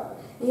Messiah.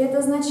 И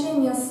это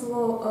значение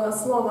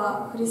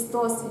слова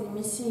Христос или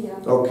Мессия.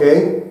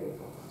 Okay?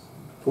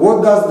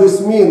 What does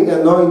this mean,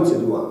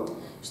 anointed one?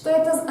 Что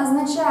это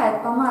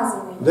означает,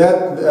 помазанный?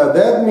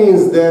 That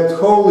means that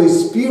Holy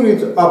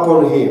Spirit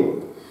upon him.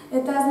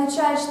 Это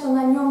означает, что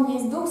на нем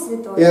есть Дух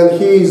Святой. And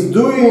he is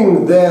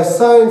doing the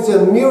signs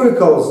and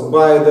miracles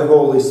by the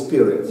Holy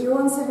Spirit. И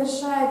он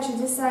совершает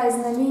чудеса и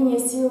знамения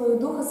силой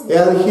Духа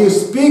Святого. And he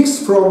speaks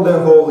from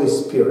the Holy И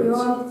Spirit.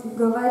 он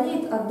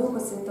говорит от Духа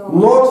Святого.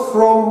 Not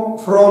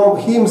from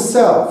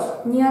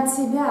himself, Не от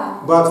себя,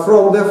 but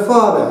from the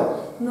Father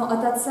но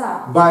от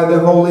Отца, by the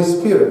Holy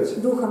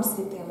Spirit. Духом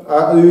Святым.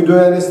 You do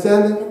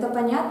understand it? Это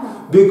понятно?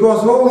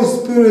 Because Holy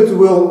Spirit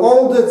will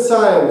all the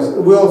times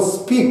will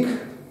speak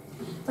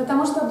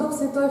Потому что Дух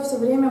Святой все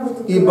время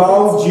будет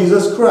about говорить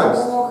Jesus Christ.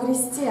 о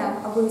Христе,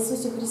 об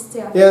Иисусе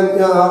Христе.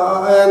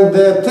 And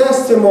the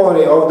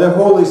testimony of the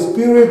Holy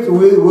Spirit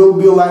will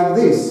be like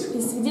this.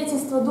 И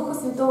свидетельство Духа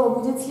Святого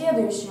будет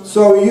следующим.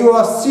 So you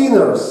are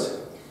sinners,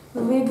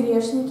 Вы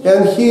грешники,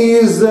 and He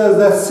is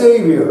the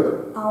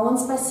Savior. а Он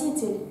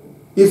Спаситель.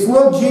 It's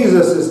not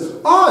Jesus'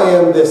 I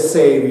am the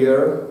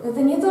Savior. Это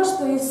не то,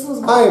 что Иисус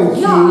I am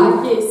говорит, я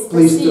King. есть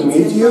Pleased to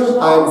meet Спаситель, you.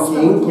 I am пожалуйста,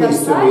 King. я Pleased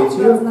to царь, meet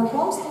я you.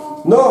 знакомству.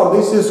 No,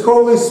 this is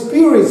Holy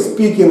Spirit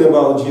speaking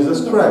about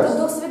Jesus Нет, Christ.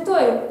 это Дух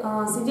Святой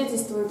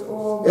свидетельствует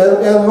о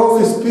And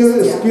Holy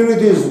Христе.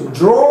 Spirit is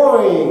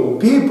drawing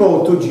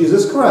people to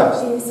Jesus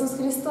Christ. И Иисус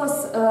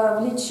Христос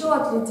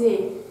влечет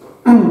людей.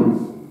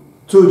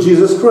 To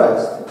Jesus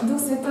Christ. Дух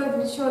Святой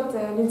влечет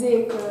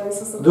людей к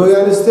Иисусу Христу. Do you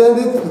understand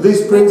it,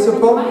 this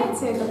principle?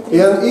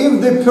 And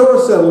if the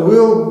person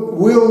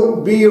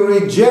will be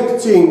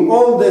rejecting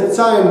all the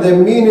time the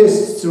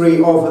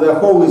ministry of the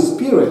Holy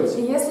Spirit,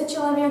 И если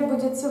человек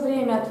будет все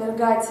время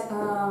отвергать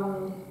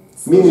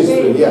ministry,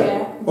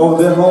 служение of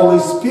the Holy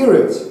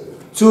Spirit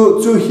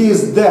to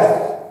his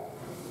death,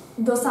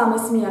 до самой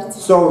смерти,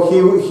 so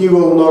he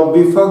will not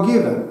be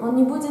forgiven он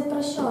не будет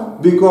прощен,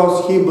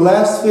 because he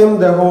blasphemed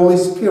the Holy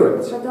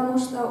Spirit. потому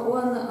что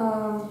он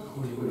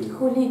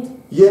хулит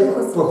Yes,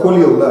 Духа Святого.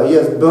 похулил, да,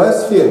 yes,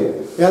 blaspheme.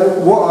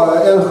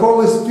 And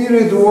Holy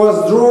Spirit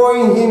was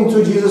drawing him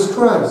to Jesus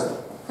Christ.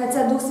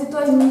 Хотя Дух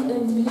Святой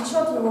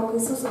влечет его к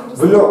Иисусу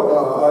Христу.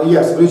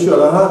 Yes, влечет,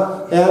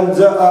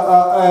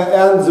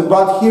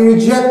 but he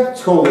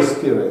rejects Holy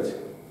Spirit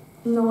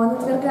Но он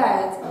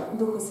отвергает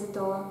Духа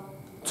Святого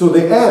to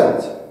the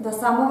end. до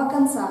самого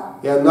конца.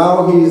 And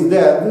now he is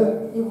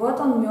dead, И вот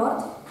он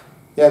мертв,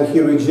 and he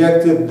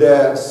rejected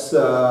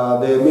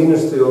the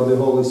ministry of the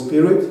Holy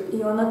Spirit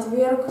и он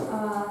отверг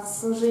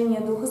служение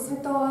Духа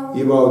Святого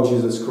about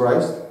Jesus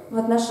Christ, в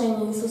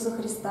отношении Иисуса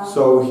Христа.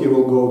 so he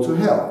will go to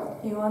hell.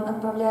 И он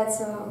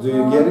отправляется Do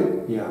you get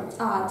it? Yeah.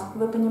 в ад.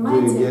 Вы Do you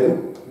понимаете? get it?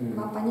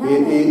 Вам понятно?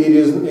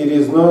 It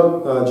is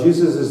not,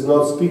 Jesus is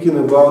not speaking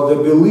about the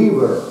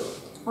believer,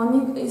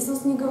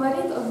 Иисус не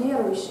говорит о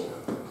верующих,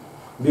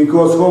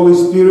 because Holy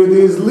Spirit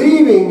is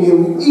living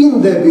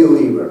in the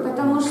believer.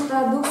 потому что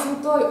Дух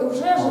Святой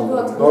уже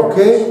живет в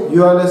Okay? верующих.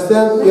 You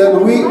understand? Вы And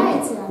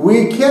понимаете?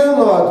 we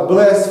cannot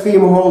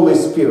blaspheme Holy И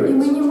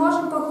мы Spirit. не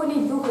можем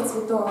похулить Духа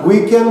Святого.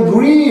 We can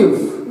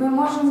grieve Мы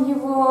можем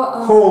его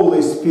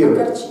Holy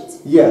Spirit. огорчить.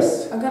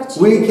 Yes. Огорчить.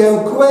 We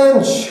can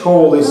quench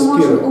Holy Мы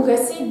можем Spirit.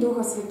 угасить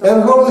Духа Святого.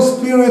 And Holy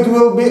Spirit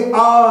will be,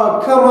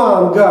 come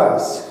on,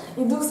 guys.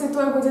 И Дух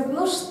Святой будет,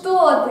 ну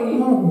что ты?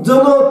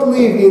 Do not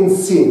live in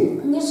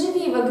sin. Не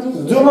живи во грехе.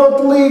 Do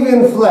not live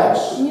in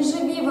flesh. Не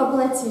живи во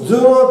плоти.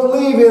 Do not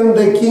live in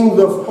the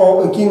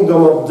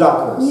kingdom of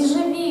darkness. Не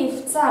живи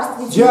в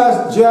царстве.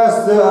 Just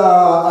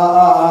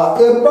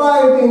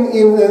abide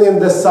in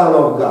the Son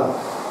of God.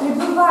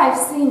 Пребывай в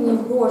Сыне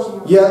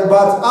Божьем. Yeah,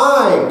 but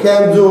I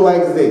can do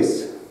like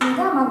this.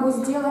 Да, могу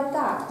сделать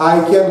так. I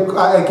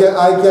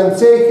can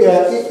take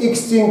an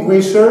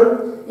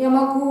extinguisher. Я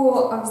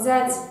могу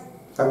взять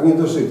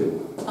Огнетушитель.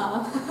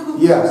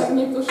 Yes.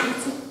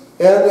 огнетушитель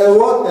And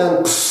what?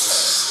 And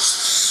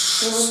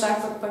и вот так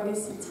вот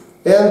погасить.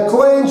 and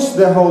quench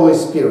the Holy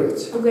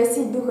Spirit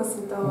Угасить Духа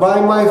Святого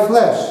by my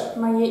flesh.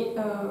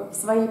 в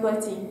своей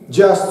плоти.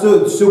 Just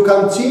to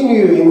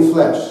continue in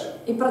flesh.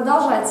 И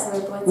продолжать в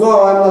своей плоти.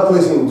 No, I'm not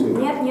listening to you.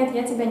 Нет,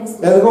 я тебя не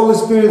слушаю. And the Holy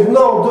Spirit,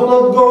 no, do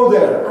not go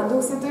there. А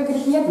Дух Святой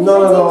говорит, нет, не No,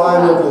 ходи no,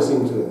 I'm not туда.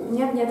 listening to you.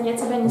 Нет, я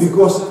тебя не слушаю.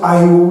 Because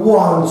I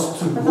want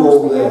to Потому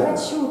go что я there.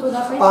 хочу туда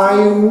пойти. I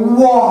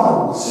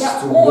want Я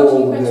to go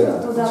очень хочу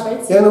there. туда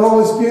пойти. And the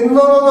Holy Spirit,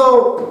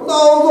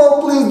 no,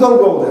 please don't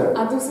go there.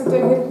 А Дух Святой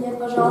говорит, нет,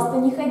 пожалуйста,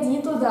 не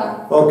ходи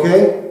туда.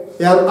 Okay?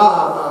 And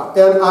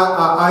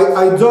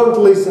I don't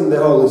listen to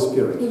the Holy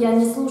Spirit. И я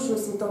не слушаю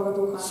Святого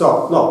Духа.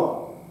 So, no.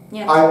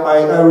 Нет.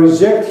 I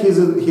reject his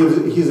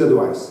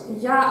advice.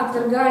 Я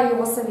отвергаю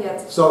его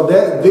совет. So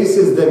this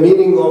is the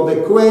meaning of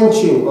the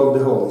quenching of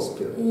the Holy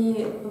Spirit.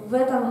 И в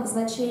этом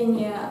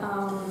значение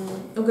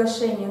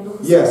угошения Духа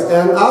Yes, Святого.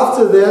 and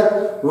after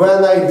that,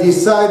 when I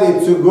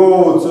decided to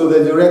go to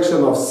the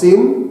direction of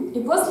sin, И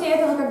после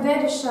этого, когда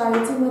я решаю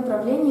идти в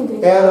направлении and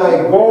греха,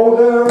 I go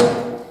there,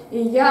 и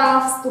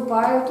я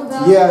вступаю туда,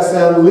 yes,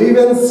 and live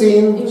in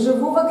sin, и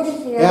живу во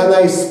грехе, and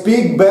I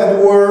speak bad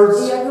и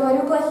words, я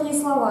говорю плохие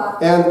слова,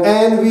 and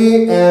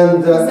envy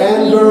and anger.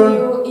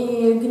 завидую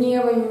и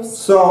гневаюсь.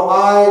 So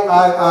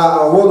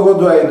what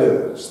do I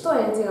do? Что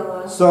я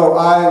делаю? So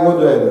what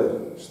do I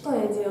do? Что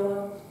я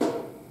делаю?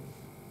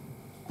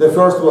 The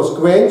first was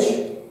quench,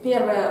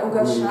 Первое —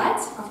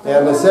 угошать, а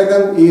and the второе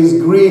second is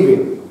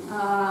grieving.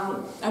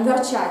 —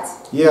 огорчать.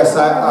 Yes,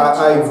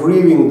 I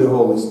grieving the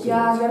Holy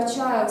Я Spirit.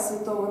 огорчаю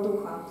Святого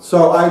Духа.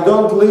 So I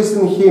don't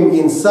listen him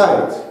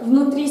inside.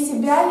 Внутри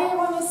себя я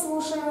его не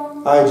слушаю,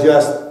 I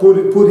just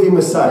put him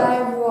aside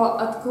я его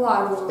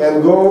откладываю.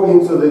 and go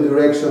into the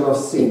direction of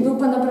sin. Иду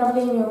по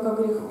направлению к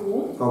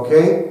греху,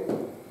 Okay,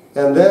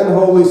 and then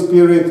Holy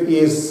Spirit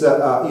is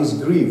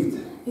grieved,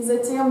 и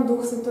затем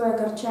Дух Святой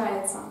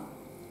огорчается.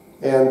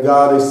 and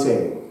God is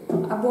saying,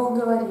 А Бог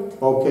говорит: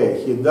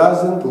 okay, he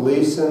doesn't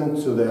listen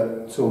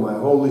to my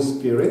Holy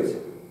Spirit.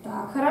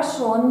 так,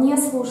 хорошо, он не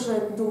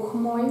слушает Дух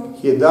мой,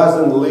 He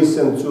doesn't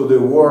listen to the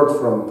word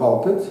from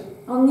pulpit.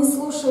 он не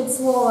слушает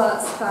слова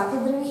с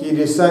кафедры, He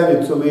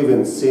decided to live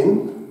in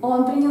sin.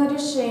 он принял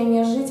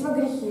решение жить во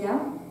грехе,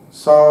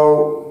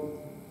 So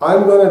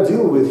I'm gonna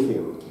deal with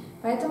him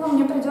поэтому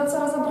мне придется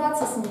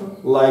разобраться с ним,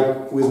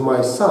 like with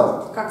my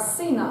son, как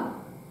сына,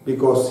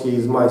 because he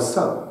is my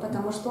son,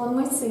 потому что он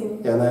мой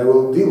сын, and I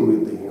will deal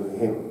with him.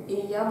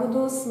 и я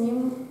буду с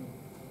ним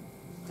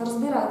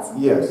разбираться.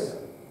 Yes.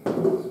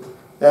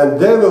 And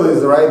devil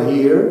is right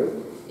here,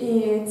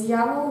 И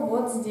дьявол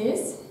вот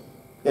здесь,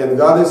 and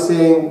God is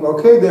saying,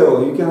 okay,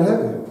 devil, you can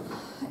have him.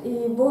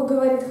 и Бог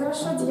говорит: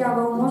 хорошо,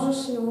 дьявол,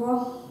 можешь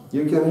его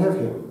You can have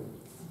him.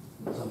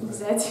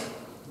 взять.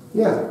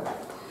 Yeah,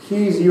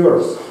 he is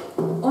yours.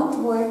 Он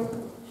твой.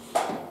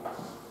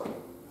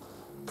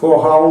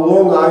 For how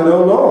long, I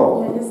don't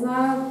know. Я не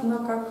знаю, но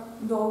как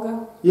долго.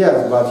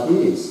 Yes, but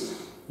he is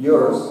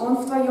yours. Он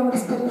в твоем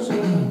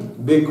распоряжении.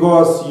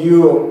 Because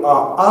you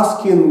are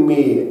asking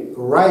me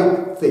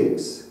right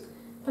things.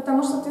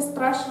 Потому что ты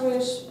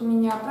спрашиваешь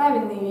меня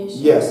правильные вещи.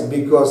 Yes,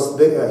 because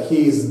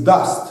he is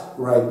dust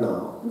right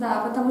now.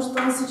 Да, потому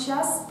что он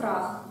сейчас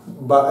прах,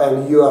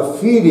 And you are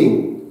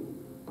feeding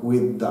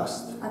with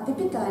dust. а ты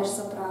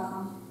питаешься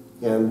прахом.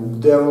 And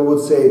devil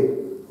would say,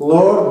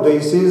 Lord,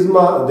 this is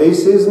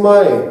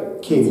my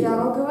kingdom.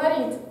 Дьявол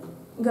говорит: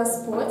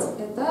 Господь,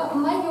 это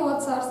мое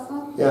царство.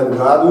 And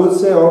God would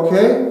say,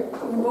 okay,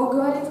 И Бог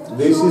говорит: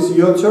 this хорошо, is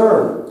your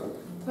turn.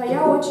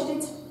 твоя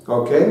очередь.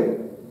 Okay?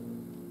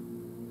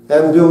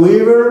 And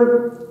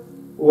believer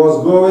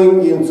was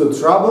going into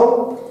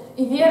trouble.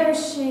 И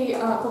верующий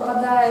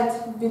попадает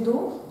в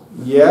беду.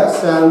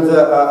 Yes, and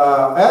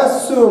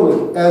as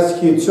soon as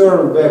he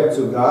turned back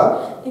to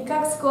God, И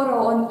как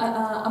скоро он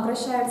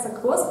обращается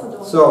к Господу,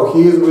 so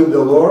he is with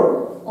the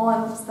Lord,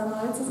 он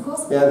становится с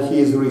Господом, and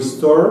he is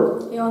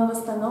restored, и он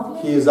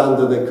восстановлен, he is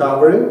under the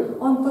covering,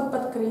 он под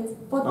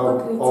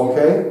покрытием,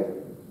 okay,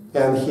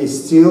 and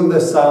he's still the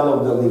son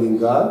of the living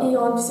God, и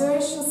он все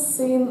еще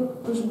сын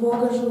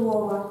Бога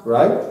живого.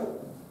 right?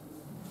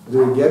 Do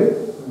you get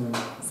it?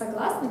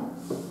 Согласны?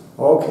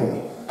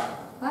 Okay.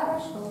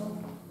 Хорошо.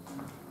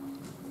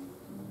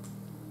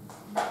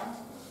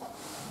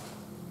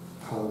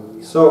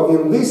 So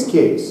in this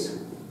case,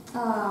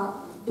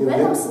 В in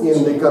этом the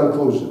случае,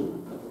 conclusion,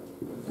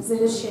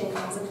 заключение.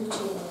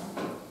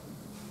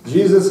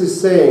 Jesus is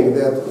saying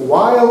that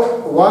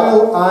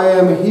while I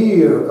am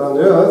here on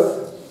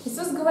earth,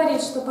 Иисус говорит,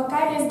 говорит, что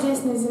пока я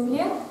здесь на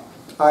земле,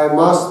 I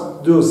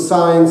must do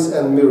signs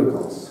and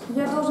miracles,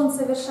 я должен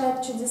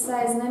совершать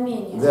чудеса и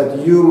знамения,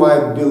 that you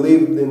might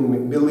believe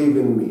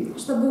in me,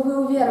 чтобы вы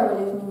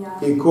уверовали в меня,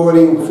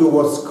 according to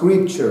what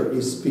Scripture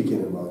is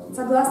speaking about me.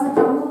 согласно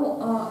тому,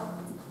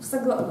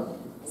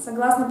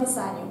 согласно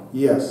Писанию.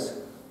 Yes.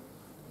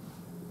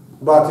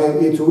 But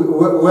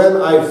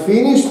when I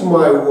finished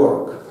my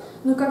work,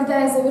 Но когда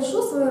я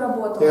завершу свою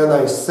работу and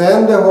I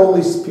send the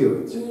Holy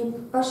Spirit, и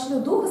пошлю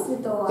Духа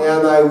Святого,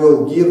 and I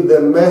will give the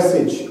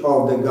message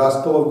of the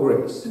gospel of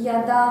grace,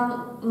 я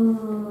дам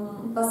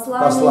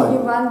послание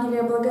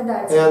Евангелия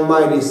благодати. and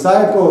my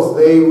disciples,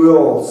 they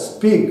will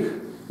speak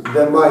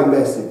my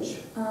message,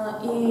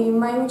 И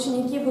мои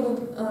ученики будут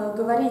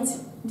говорить,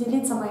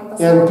 делиться моим and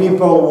посланием.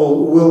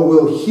 people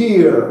will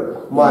hear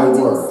my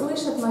Люди word,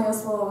 услышат мое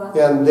слово,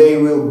 and they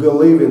will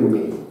believe in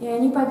me и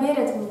они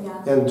поверят в меня,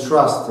 and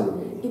trust in me.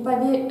 и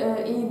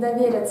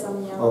доверятся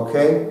мне.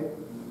 Okay?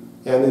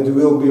 And it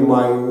will be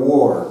my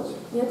word.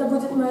 И это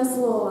будет мое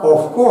слово.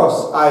 Of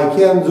course, I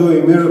can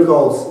do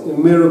miracles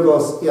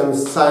and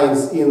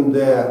signs in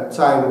the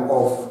time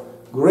of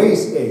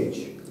grace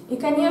age, И,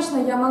 конечно,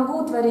 я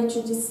могу творить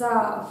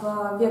чудеса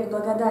в век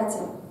благодати,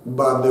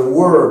 but the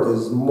word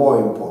is more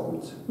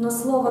important. но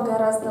слово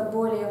гораздо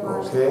более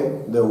важно. Okay?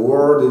 The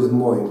word is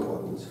more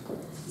important.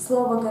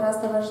 Слово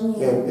гораздо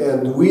важнее.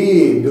 And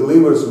we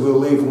believers will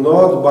live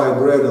not by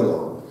bread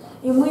alone,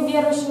 И мы,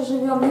 верующие,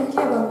 живем не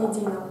хлебом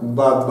единым,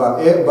 but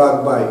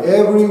by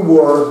every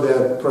word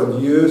that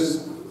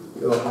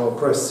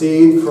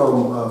proceed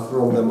from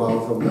the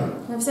mouth of God.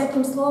 но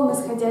всяким словом,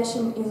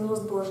 исходящим из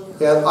уст Божьих.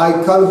 And I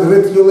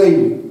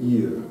congratulate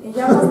you. И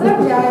я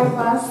поздравляю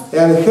вас.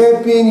 And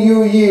Happy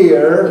New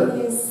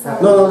Year. И с...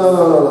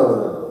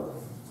 No.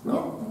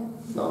 Нет?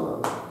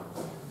 No.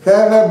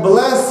 Have a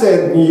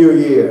blessed New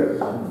Year.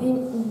 И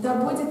да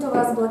будет у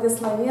вас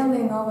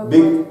благословенный Новый год.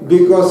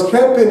 Because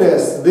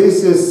happiness,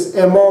 this is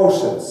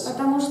emotions.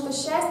 Потому что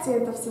счастье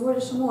это всего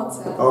лишь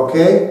эмоция.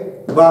 Okay?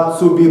 But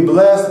to be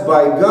blessed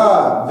by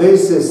God,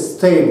 this is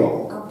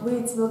stable. А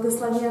быть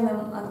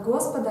благословенным от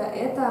Господа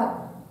это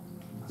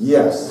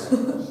Yes.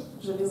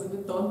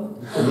 железобетонно.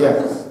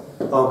 Yes.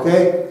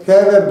 Okay?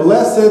 Have a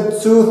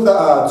blessed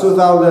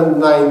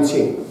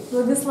 2019.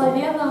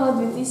 Благословенного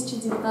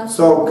 2019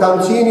 So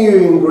continue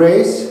in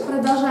grace,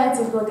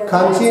 Продолжайте в благодати.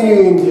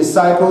 continue in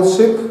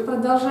discipleship,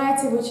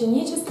 Продолжайте в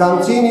ученичестве.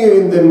 continue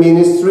in the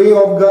ministry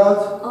of God,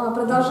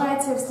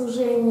 Продолжайте в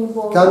служении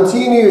Богу.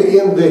 continue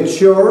in the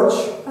church,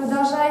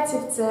 Продолжайте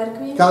в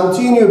церкви.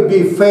 continue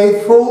be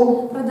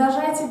faithful,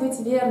 Продолжайте быть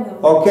верным.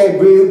 okay,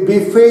 be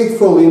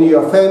faithful in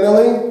your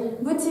family,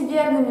 Будьте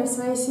верными в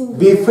своей семье.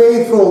 be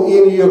faithful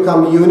in your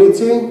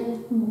community,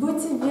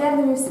 Будьте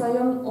верными в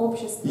своем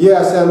обществе.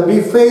 yes, and be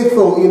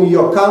faithful in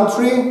your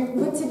country.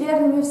 Будьте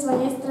верными в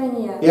своей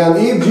стране. And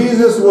if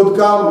Jesus would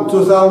come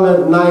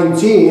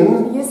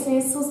 2019, Если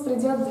Иисус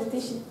придет в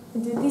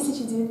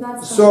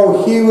 2019,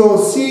 so he will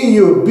see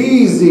you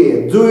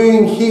busy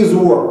doing his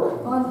work.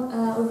 Он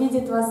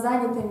увидит вас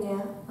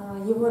занятыми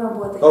Его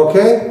работой.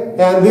 Okay?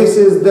 And this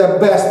is the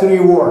best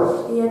reward.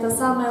 И это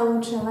самая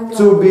лучшая награда.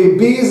 To be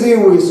busy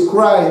with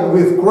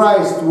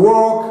Christ's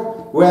work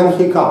when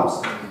he comes.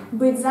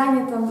 Быть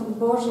занятым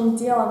Божьим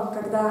делом,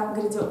 когда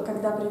придет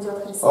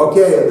Христос.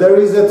 Okay, there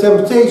is a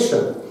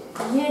temptation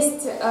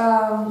Есть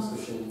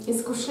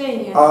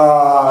искушение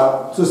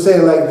to say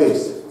like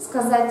this.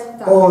 сказать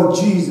так. Oh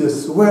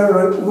Jesus, where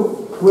are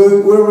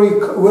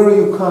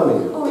you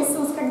coming? О,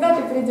 Иисус, когда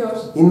ты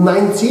придешь? In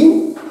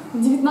 19? В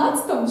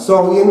 19-м?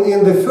 So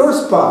in the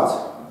first part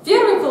В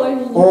первой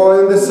половине?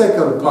 or in the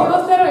second Или во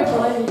part? второй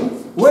половине?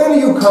 When are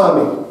you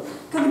coming?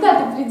 Когда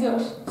ты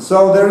придешь?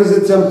 So there is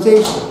a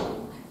temptation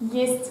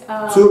Есть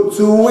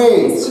to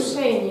wait.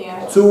 искушение.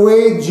 To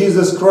wait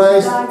Jesus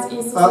Christ, Ждать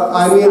Иисуса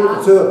I mean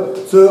to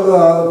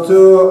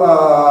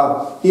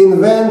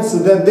invent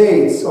the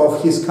dates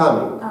of His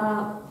coming.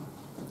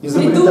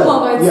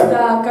 Придумывать, Yeah.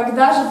 да,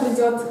 когда же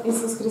придет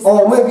Иисус Христос.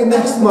 Oh, maybe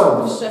next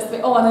month.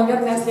 Пришествие. О,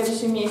 наверное, в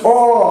следующем месяце.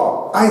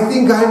 Oh, I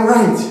think I'm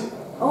right.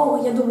 О,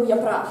 я думаю, я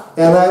прав.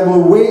 And I'll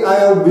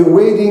be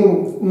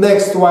waiting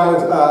next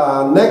month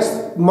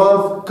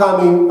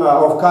coming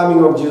of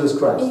Jesus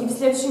Christ. И в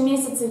следующем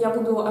месяце я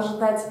буду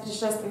ожидать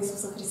пришествия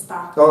Иисуса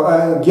Христа.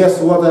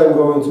 Guess what I'm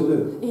going to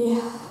do? И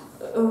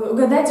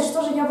угадайте,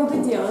 что же я буду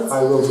делать?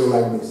 I will do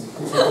like this.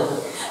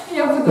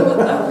 Я буду вот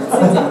так вот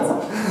сидеть.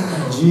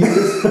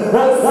 Jesus, Иисус,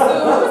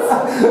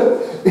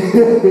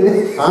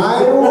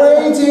 I'm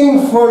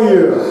waiting for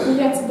you.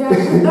 я тебя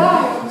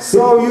ожидаю.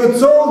 So you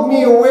told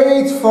me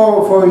wait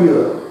for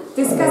you.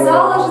 Ты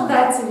сказал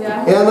ожидать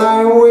тебя. And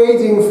I'm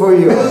waiting for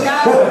you.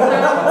 Я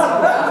ожидаю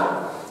тебя.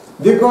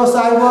 Because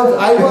I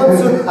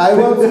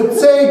want to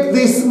take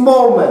this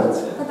moment.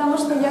 Потому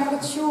что я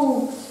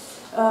хочу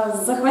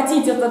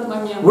захватить этот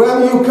момент.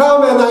 When you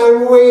come and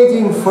I'm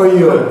waiting for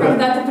you.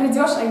 Когда ты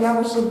придешь, а я в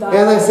ожидании.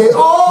 And I say,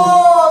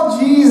 oh,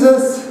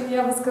 Jesus,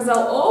 Я бы сказал: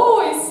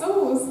 о,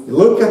 Иисус,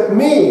 look at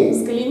me.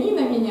 взгляни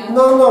на меня.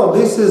 No,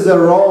 this is a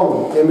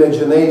wrong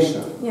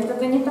imagination. Нет,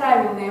 это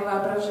неправильное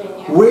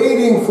воображение.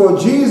 Waiting for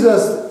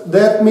Jesus,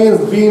 that means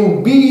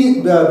being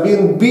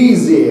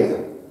busy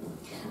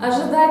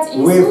Ожидать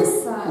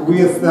with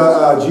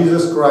Иисуса,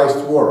 Jesus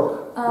Christ's work.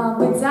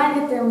 быть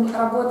занятым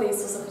работой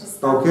Иисуса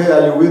Христа. Okay,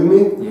 are you with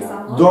me?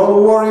 Yeah.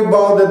 Don't worry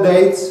about the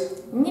dates.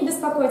 Не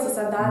беспокойтесь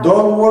о датах,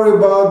 Don't worry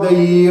about the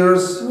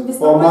years не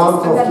or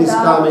month беспокойтесь о of His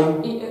годах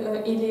coming.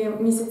 или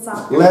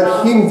месяцах.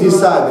 Let Him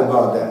decide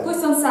about that.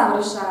 Пусть Он сам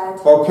решает.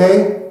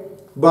 Okay?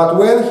 But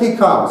when He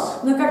comes,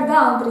 Но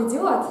когда Он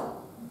придет,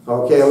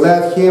 okay,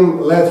 let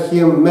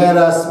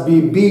us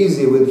be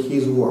busy with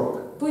His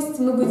work. пусть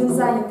мы будем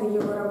заняты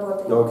Его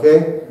работой.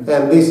 Okay?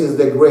 And this is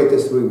the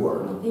greatest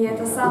reward. И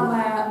это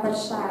самая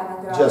большая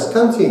награда. Just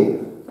continue.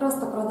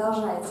 Просто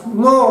продолжайте.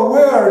 No,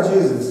 where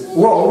Jesus?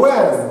 Well,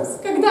 when?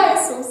 Когда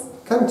Иисус?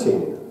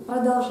 Continue.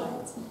 Продолжайте.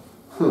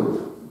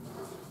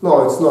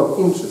 No, it's not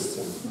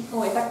interesting.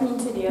 Ой, так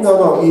неинтересно.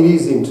 No, it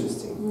is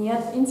interesting.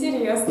 Нет,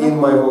 интересно. In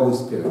my Holy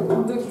Spirit.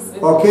 В Духе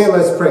Святом. Okay,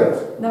 let's pray.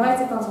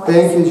 Давайте помолимся.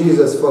 Thank you,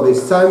 Jesus, for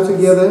this time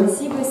together.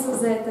 Спасибо, Иисус,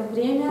 за это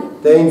время.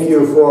 Thank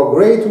you for a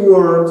great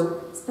word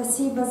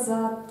Спасибо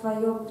за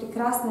Твое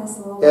прекрасное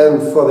Слово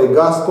and for the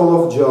Gospel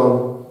of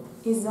John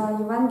и за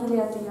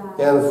Евангелие от Иоанна.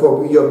 and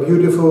for your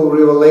beautiful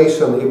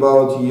revelation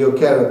about your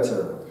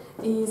character.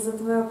 И за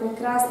Твое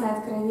прекрасное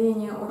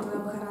откровение о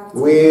Твоем характере.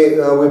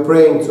 We're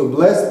praying to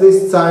bless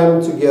this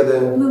time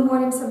together, Мы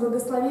молимся,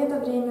 благослови это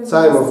время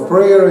time of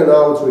prayer and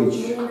outreach,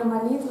 время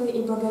молитвы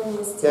и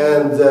благовестия.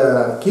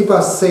 and keep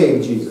us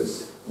safe,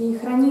 Jesus, И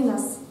храни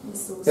нас,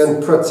 Иисус.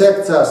 and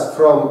protect us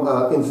from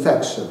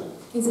infection.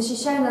 И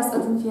защищай нас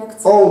от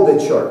инфекции. All the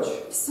church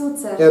Всю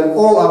церковь and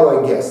all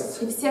our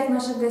guests. и всех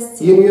наших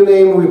гостей. In your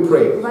name we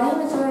pray. Во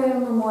имя Твое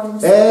мы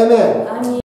молимся. Amen. Аминь.